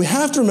Nineveh? And we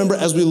have to remember,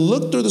 as we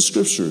look through the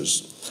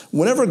scriptures,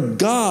 whenever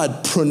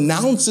God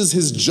pronounces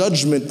his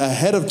judgment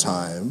ahead of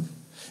time,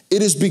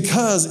 it is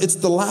because it's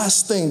the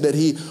last thing that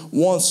he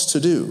wants to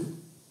do.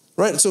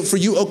 Right? So for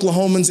you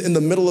Oklahomans in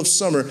the middle of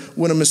summer,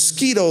 when a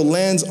mosquito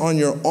lands on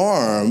your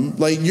arm,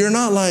 like, you're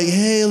not like,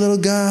 hey, little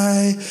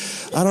guy,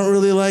 I don't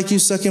really like you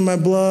sucking my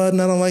blood,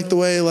 and I don't like the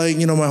way, like,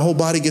 you know, my whole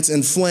body gets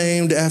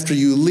inflamed after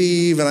you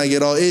leave, and I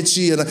get all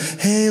itchy, and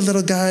hey,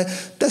 little guy.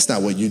 That's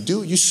not what you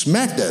do. You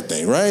smack that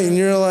thing, right? And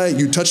you're like,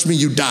 you touch me,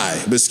 you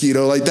die,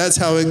 mosquito. Like, that's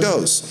how it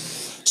goes.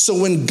 So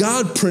when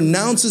God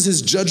pronounces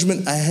his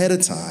judgment ahead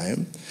of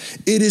time,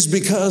 it is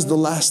because the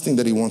last thing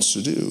that he wants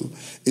to do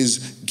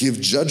is give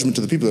judgment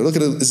to the people. Look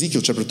at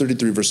Ezekiel chapter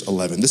 33, verse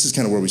 11. This is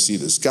kind of where we see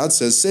this. God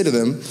says, say to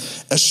them,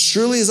 as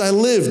surely as I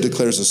live,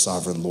 declares the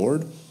sovereign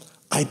Lord,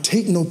 I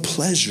take no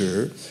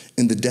pleasure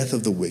in the death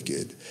of the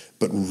wicked,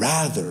 but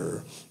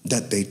rather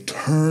that they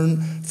turn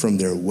from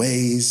their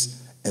ways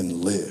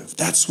and live.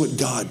 That's what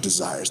God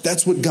desires.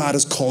 That's what God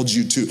has called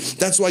you to.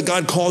 That's why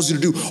God calls you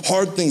to do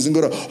hard things and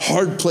go to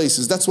hard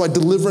places. That's why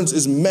deliverance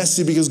is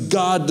messy, because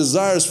God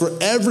desires for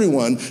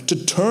everyone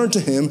to turn to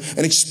him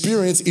and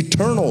experience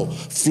eternal,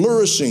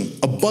 flourishing,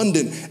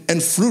 abundant,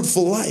 and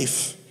fruitful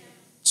life.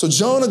 So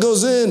Jonah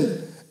goes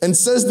in and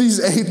says these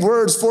 8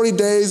 words, 40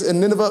 days,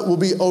 and Nineveh will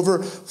be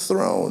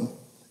overthrown.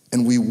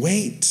 And we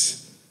wait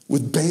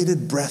with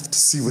bated breath to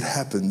see what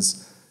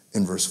happens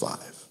in verse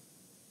 5.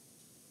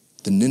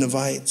 The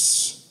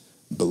Ninevites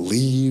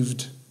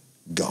believed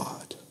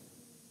God.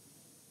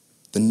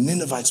 The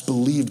Ninevites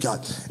believed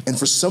God. And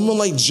for someone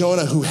like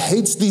Jonah, who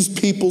hates these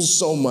people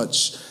so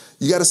much,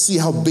 you got to see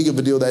how big of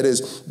a deal that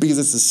is, because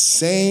it's the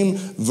same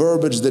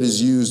verbiage that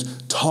is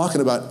used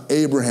talking about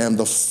Abraham,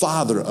 the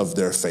father of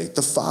their faith,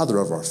 the father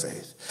of our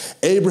faith.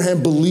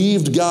 Abraham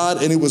believed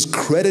God, and it was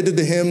credited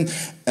to him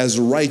as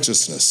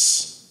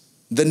righteousness.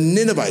 The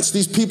Ninevites,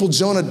 these people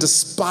Jonah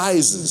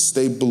despises,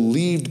 they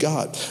believed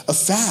God. A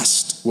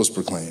fast was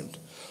proclaimed.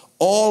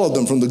 All of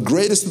them, from the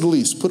greatest to the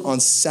least, put on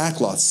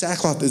sackcloth.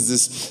 Sackcloth is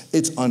this,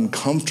 it's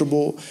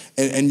uncomfortable,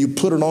 and you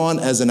put it on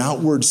as an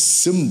outward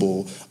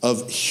symbol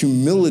of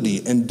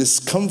humility and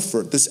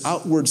discomfort, this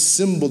outward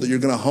symbol that you're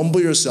going to humble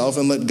yourself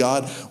and let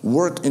God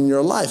work in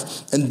your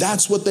life. And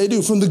that's what they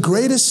do, from the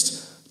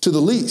greatest to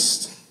the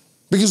least,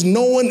 because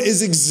no one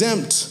is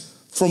exempt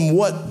from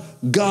what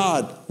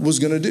God was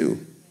going to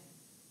do.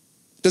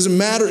 Doesn't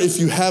matter if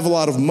you have a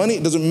lot of money.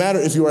 It doesn't matter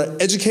if you are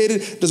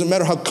educated. It doesn't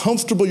matter how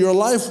comfortable your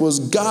life was.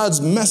 God's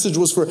message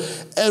was for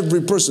every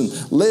person.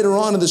 Later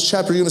on in this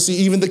chapter, you're going to see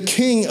even the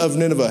king of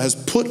Nineveh has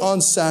put on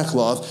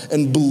sackcloth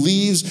and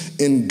believes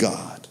in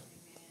God.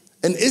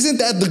 And isn't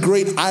that the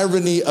great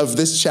irony of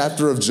this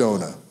chapter of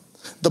Jonah?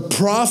 The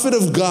prophet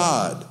of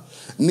God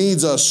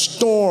needs a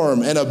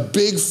storm and a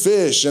big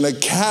fish and a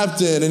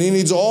captain, and he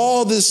needs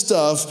all this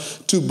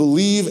stuff to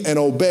believe and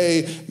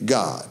obey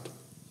God.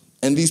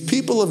 And these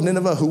people of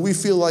Nineveh, who we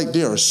feel like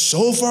they are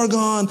so far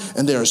gone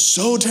and they are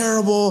so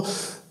terrible,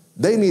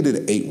 they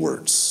needed 8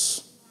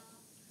 words,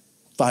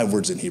 5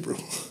 words in Hebrew.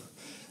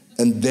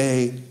 And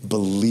they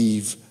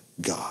believe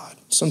God.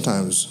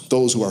 Sometimes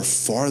those who are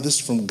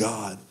farthest from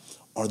God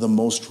are the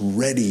most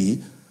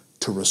ready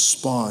to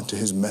respond to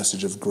his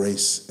message of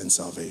grace and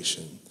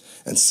salvation.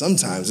 And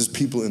sometimes it's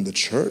people in the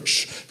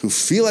church who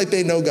feel like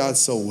they know God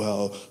so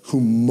well, who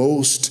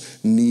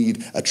most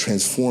need a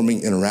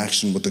transforming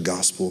interaction with the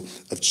gospel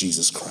of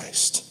Jesus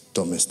Christ.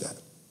 Don't miss that.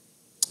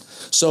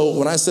 So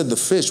when I said the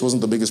fish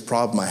wasn't the biggest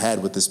problem I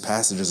had with this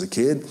passage as a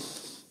kid,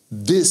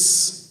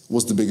 this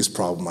was the biggest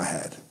problem I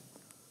had.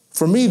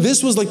 For me,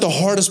 this was like the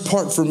hardest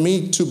part for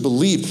me to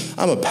believe.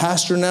 I'm a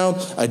pastor now.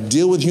 I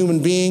deal with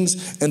human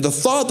beings. And the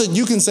thought that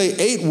you can say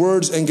 8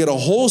 words and get a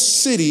whole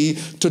city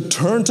to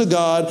turn to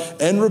God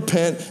and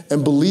repent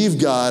and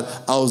believe God,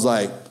 I was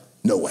like,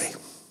 no way.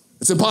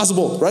 It's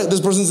impossible, right?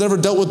 This person's never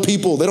dealt with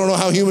people. They don't know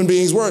how human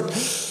beings work.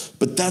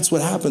 But that's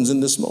what happens in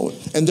this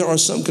moment. And there are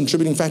some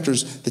contributing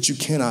factors that you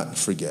cannot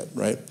forget,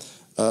 right?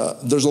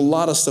 There's a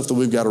lot of stuff that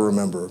we've got to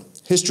remember.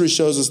 History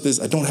shows us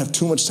this. I don't have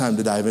too much time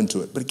to dive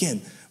into it. But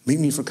again, meet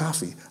me for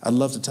coffee. I'd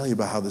love to tell you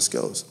about how this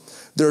goes.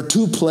 There are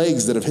 2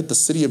 plagues that have hit the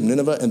city of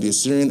Nineveh and the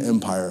Assyrian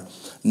Empire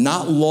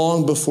not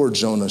long before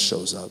Jonah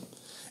shows up.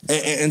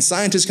 And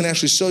scientists can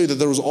actually show you that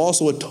there was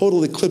also a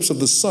total eclipse of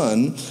the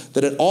sun,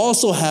 that it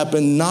also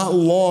happened not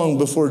long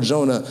before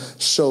Jonah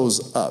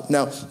shows up.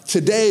 Now,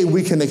 today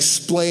we can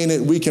explain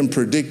it, we can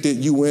predict it.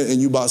 You went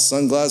and you bought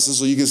sunglasses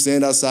so you can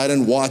stand outside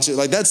and watch it.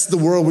 Like, that's the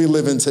world we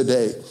live in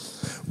today.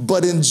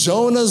 But in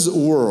Jonah's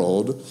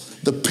world,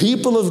 the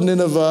people of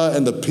Nineveh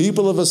and the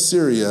people of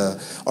Assyria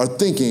are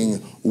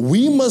thinking,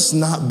 we must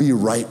not be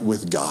right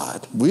with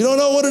God. We don't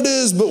know what it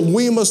is, but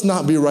we must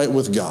not be right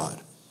with God.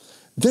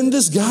 Then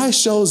this guy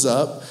shows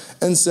up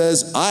and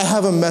says, I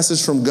have a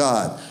message from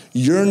God.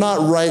 You're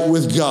not right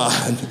with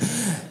God.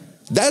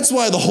 That's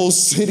why the whole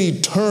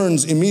city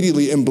turns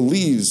immediately and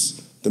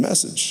believes the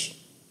message.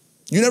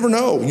 You never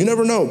know. You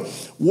never know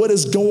what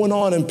is going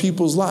on in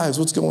people's lives,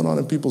 what's going on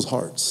in people's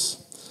hearts.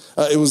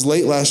 It was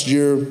late last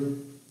year.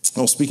 I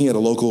was speaking at a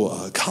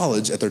local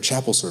college at their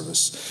chapel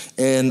service.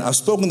 And I've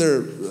spoken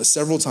there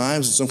several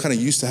times, so I'm kind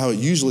of used to how it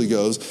usually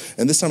goes.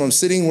 And this time I'm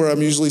sitting where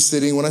I'm usually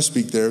sitting when I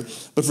speak there.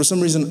 But for some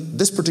reason,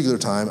 this particular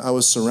time, I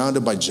was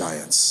surrounded by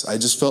giants. I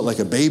just felt like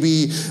a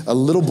baby, a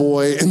little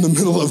boy in the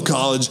middle of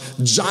college,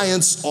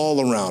 giants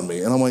all around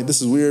me. And I'm like,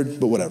 this is weird,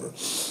 but whatever.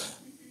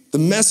 The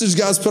message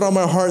God's put on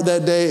my heart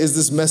that day is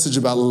this message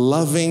about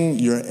loving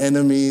your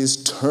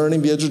enemies,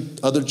 turning the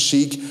other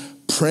cheek,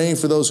 praying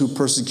for those who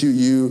persecute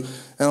you.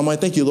 And I'm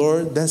like, thank you,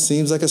 Lord. That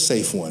seems like a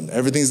safe one.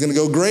 Everything's going to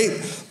go great.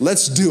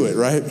 Let's do it,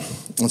 right?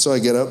 And so I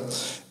get up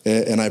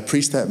and I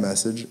preach that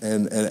message.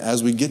 And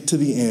as we get to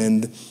the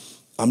end,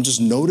 I'm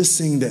just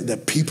noticing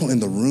that people in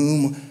the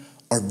room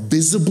are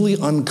visibly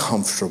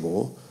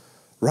uncomfortable,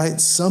 right?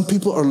 Some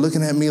people are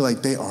looking at me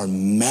like they are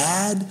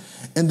mad.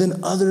 And then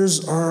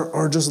others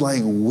are just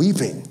like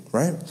weeping,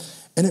 right?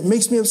 And it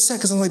makes me upset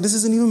because I'm like, this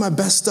isn't even my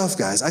best stuff,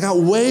 guys. I got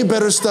way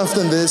better stuff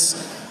than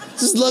this.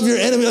 Just love your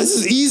enemy. This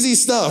is easy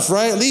stuff,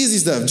 right? Easy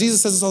stuff.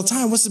 Jesus says this all the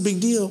time. What's the big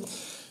deal?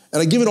 And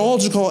I give an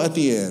altar call at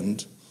the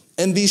end.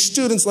 And these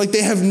students, like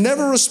they have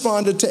never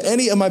responded to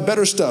any of my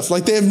better stuff.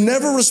 Like they have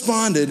never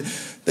responded.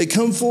 They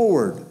come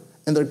forward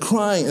and they're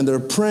crying and they're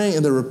praying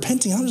and they're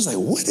repenting. I'm just like,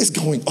 what is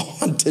going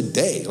on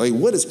today? Like,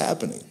 what is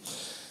happening?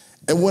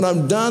 And when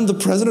I'm done, the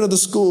president of the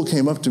school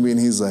came up to me and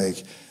he's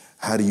like,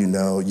 how do you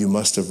know? You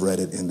must have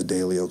read it in the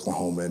Daily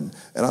Oklahoman.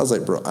 And I was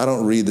like, bro, I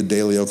don't read the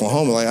Daily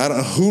Oklahoman.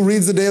 Like, who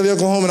reads the Daily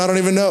Oklahoman? I don't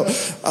even know.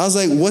 I was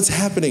like, what's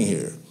happening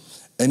here?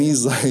 And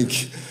he's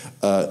like,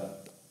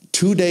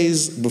 2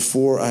 days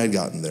before I had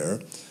gotten there,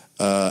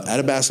 at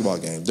a basketball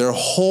game, their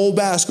whole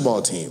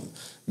basketball team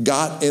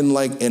got in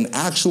like an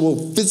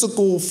actual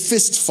physical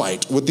fist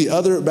fight with the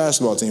other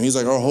basketball team. He's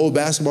like, our whole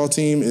basketball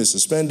team is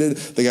suspended.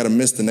 They got to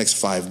miss the next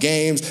 5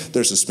 games.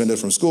 They're suspended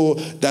from school.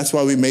 That's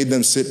why we made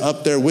them sit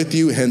up there with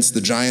you, hence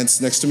the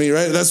giants next to me,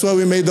 right? That's why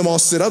we made them all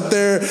sit up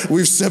there.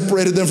 We've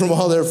separated them from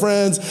all their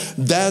friends.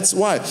 That's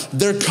why.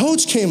 Their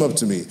coach came up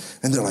to me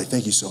and they're like,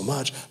 thank you so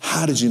much.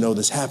 How did you know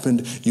this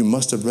happened? You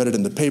must have read it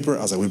in the paper.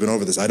 I was like, we've been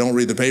over this. I don't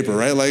read the paper,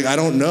 right? Like, I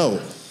don't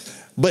know.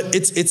 But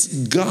it's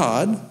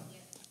God.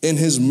 In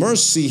his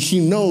mercy, he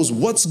knows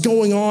what's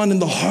going on in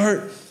the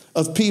heart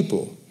of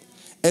people.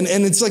 And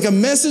it's like a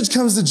message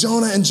comes to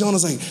Jonah, and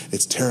Jonah's like,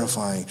 it's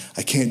terrifying.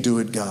 I can't do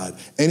it, God.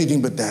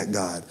 Anything but that,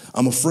 God.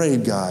 I'm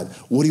afraid, God.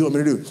 What do you want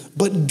me to do?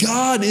 But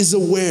God is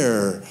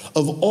aware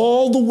of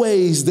all the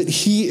ways that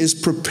he is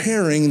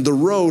preparing the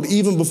road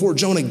even before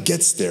Jonah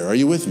gets there. Are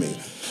you with me?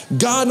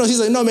 God knows. He's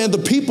like, no, man, the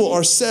people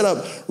are set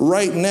up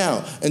right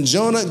now. And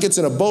Jonah gets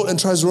in a boat and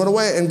tries to run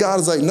away. And God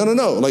is like, no.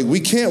 Like, we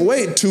can't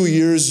wait 2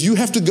 years. You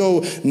have to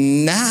go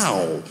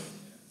now.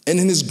 And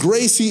in his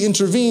grace, he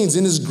intervenes.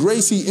 In his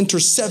grace, he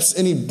intercepts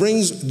and he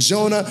brings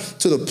Jonah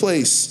to the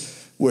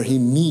place where he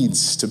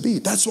needs to be.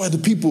 That's why the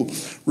people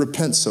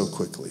repent so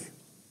quickly.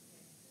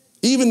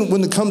 Even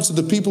when it comes to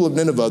the people of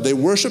Nineveh, they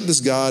worship this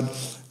god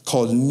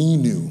called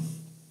Ninu.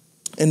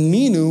 And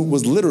Ninu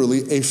was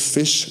literally a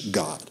fish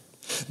god.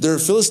 Their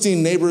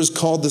Philistine neighbors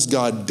called this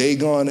god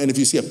Dagon. And if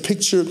you see a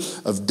picture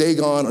of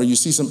Dagon or you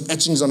see some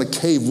etchings on a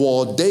cave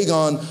wall,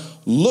 Dagon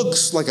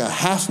looks like a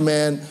half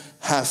man,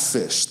 half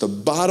fish. The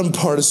bottom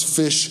part is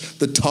fish.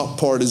 The top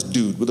part is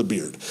dude with a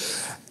beard.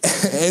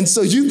 And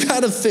so you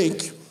got to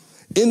think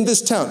in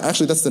this town,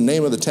 actually that's the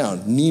name of the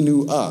town,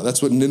 Nineveh.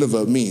 That's what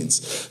Nineveh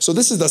means. So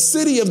this is the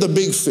city of the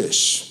big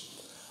fish.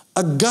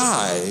 A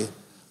guy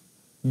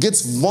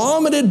gets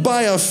vomited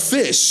by a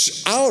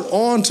fish out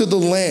onto the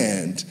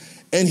land.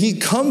 And he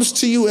comes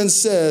to you and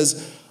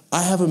says,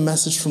 I have a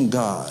message from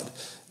God.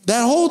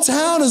 That whole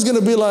town is going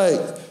to be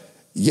like,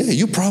 yeah,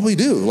 you probably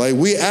do. Like,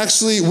 we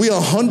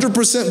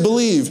 100%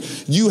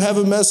 believe you have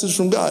a message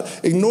from God.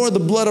 Ignore the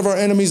blood of our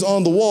enemies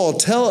on the wall.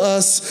 Tell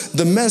us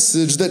the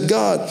message that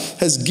God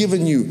has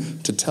given you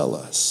to tell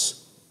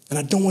us. And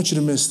I don't want you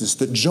to miss this,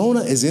 that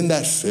Jonah is in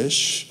that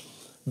fish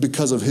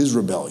because of his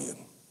rebellion.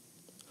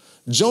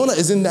 Jonah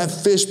is in that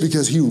fish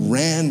because he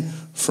ran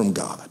from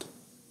God.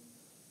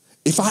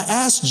 If I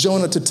asked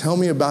Jonah to tell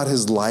me about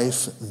his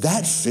life,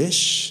 that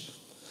fish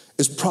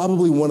is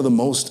probably one of the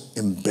most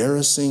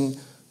embarrassing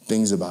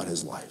things about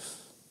his life.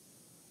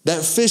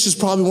 That fish is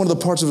probably one of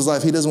the parts of his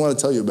life he doesn't want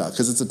to tell you about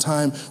because it's a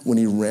time when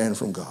he ran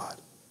from God.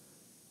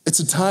 It's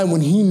a time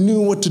when he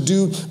knew what to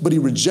do, but he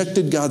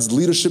rejected God's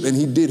leadership and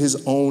he did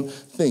his own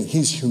thing.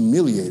 He's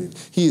humiliated.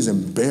 He is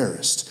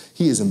embarrassed.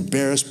 He is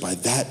embarrassed by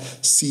that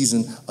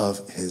season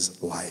of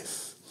his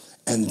life.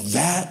 And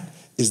that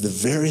is the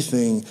very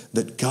thing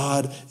that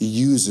God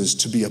uses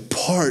to be a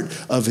part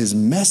of his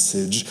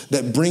message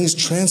that brings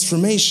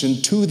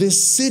transformation to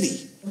this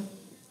city.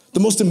 The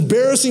most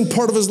embarrassing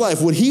part of his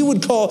life, what he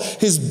would call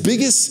his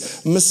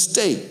biggest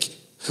mistake,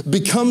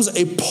 becomes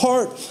a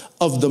part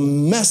of the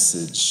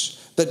message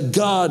that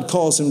God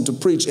calls him to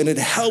preach. And it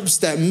helps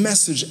that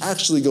message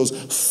actually goes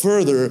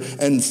further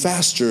and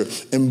faster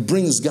and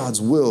brings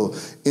God's will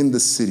in the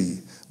city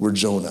where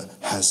Jonah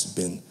has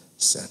been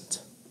sent.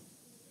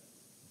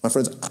 My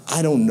friends,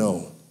 I don't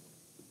know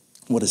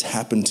what has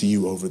happened to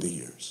you over the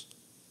years.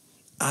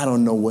 I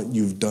don't know what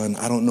you've done.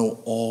 I don't know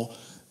all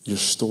your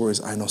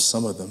stories. I know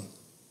some of them.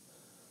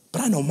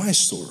 But I know my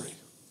story.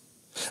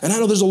 And I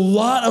know there's a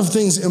lot of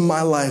things in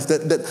my life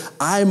that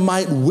I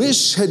might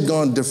wish had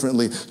gone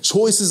differently,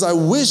 choices I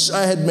wish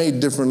I had made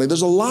differently.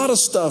 There's a lot of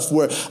stuff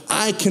where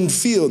I can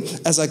feel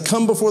as I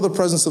come before the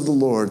presence of the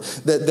Lord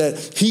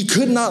that he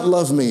could not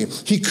love me.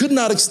 He could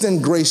not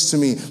extend grace to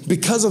me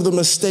because of the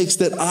mistakes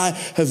that I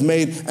have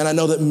made. And I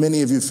know that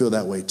many of you feel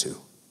that way too.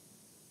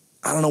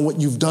 I don't know what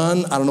you've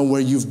done. I don't know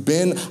where you've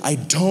been. I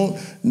don't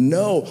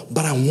know.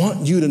 But I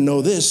want you to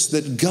know this,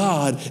 that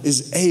God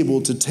is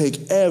able to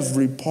take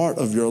every part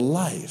of your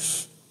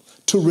life,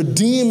 to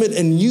redeem it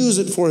and use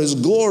it for his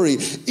glory,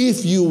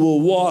 if you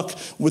will walk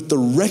with the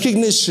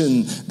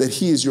recognition that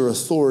he is your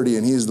authority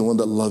and he is the one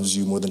that loves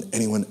you more than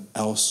anyone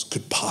else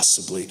could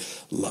possibly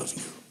love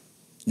you.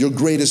 Your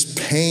greatest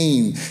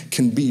pain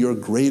can be your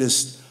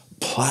greatest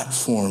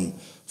platform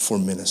for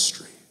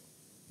ministry,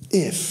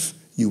 if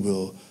you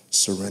will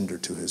surrender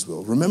to his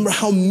will. Remember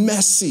how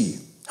messy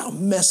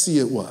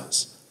it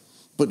was.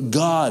 But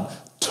God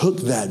took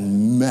that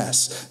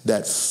mess,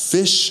 that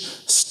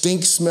fish,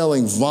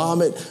 stink-smelling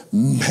vomit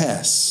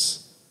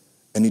mess,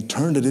 and he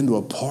turned it into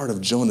a part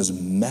of Jonah's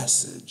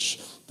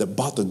message that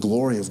brought the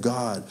glory of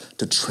God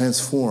to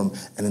transform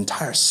an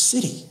entire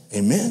city.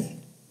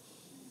 Amen?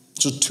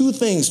 So 2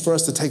 things for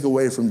us to take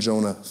away from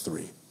Jonah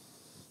 3.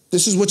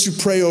 This is what you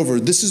pray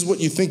over. This is what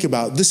you think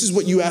about. This is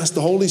what you ask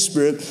the Holy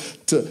Spirit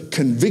to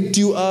convict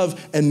you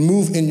of and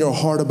move in your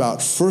heart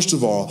about. First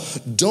of all,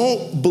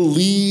 don't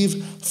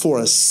believe for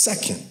a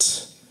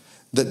second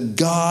that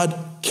God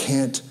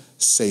can't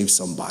save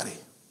somebody.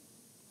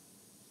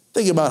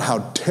 Think about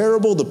how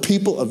terrible the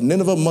people of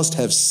Nineveh must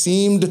have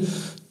seemed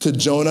to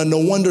Jonah. No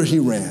wonder he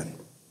ran.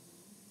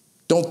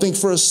 Don't think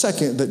for a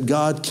second that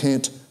God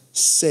can't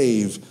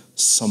save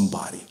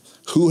somebody.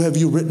 Who have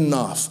you written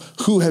off?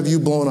 Who have you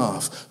blown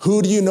off?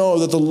 Who do you know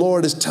that the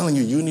Lord is telling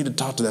you, you need to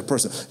talk to that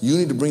person. You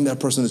need to bring that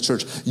person to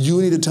church. You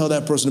need to tell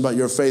that person about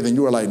your faith. And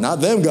you are like,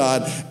 not them,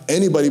 God,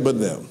 anybody but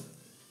them.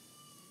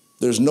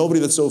 There's nobody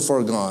that's so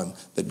far gone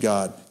that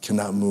God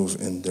cannot move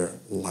in their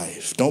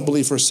life. Don't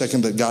believe for a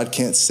second that God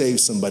can't save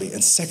somebody.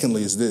 And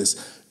secondly is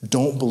this,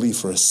 don't believe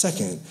for a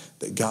second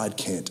that God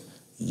can't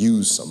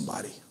use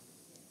somebody.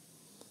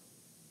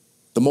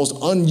 The most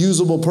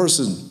unusable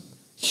person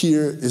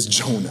here is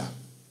Jonah.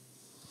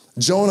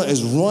 Jonah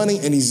is running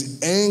and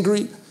he's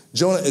angry.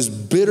 Jonah is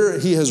bitter.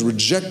 He has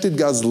rejected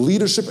God's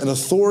leadership and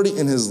authority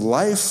in his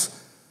life.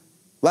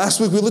 Last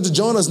week we looked at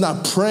Jonah is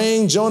not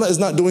praying. Jonah is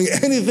not doing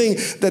anything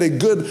that a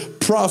good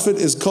prophet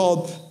is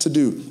called to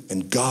do.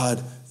 And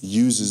God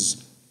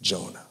uses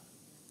Jonah.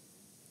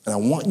 And I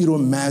want you to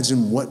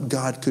imagine what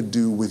God could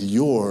do with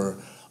your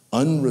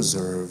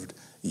unreserved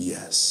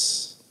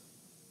yes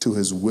to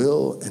his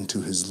will and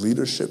to his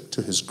leadership,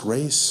 to his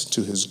grace,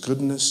 to his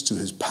goodness, to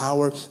his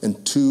power,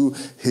 and to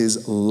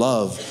his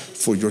love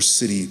for your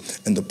city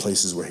and the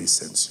places where he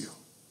sends you.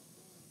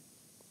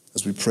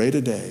 As we pray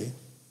today,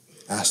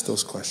 ask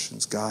those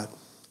questions. God,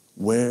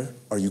 where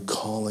are you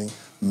calling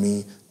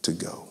me to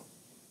go?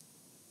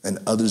 And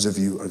others of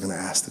you are going to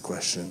ask the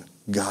question,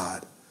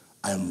 God,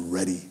 I am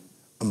ready.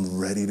 I'm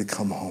ready to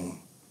come home.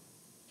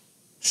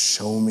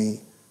 Show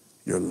me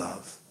your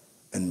love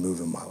and move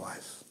in my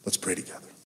life. Let's pray together.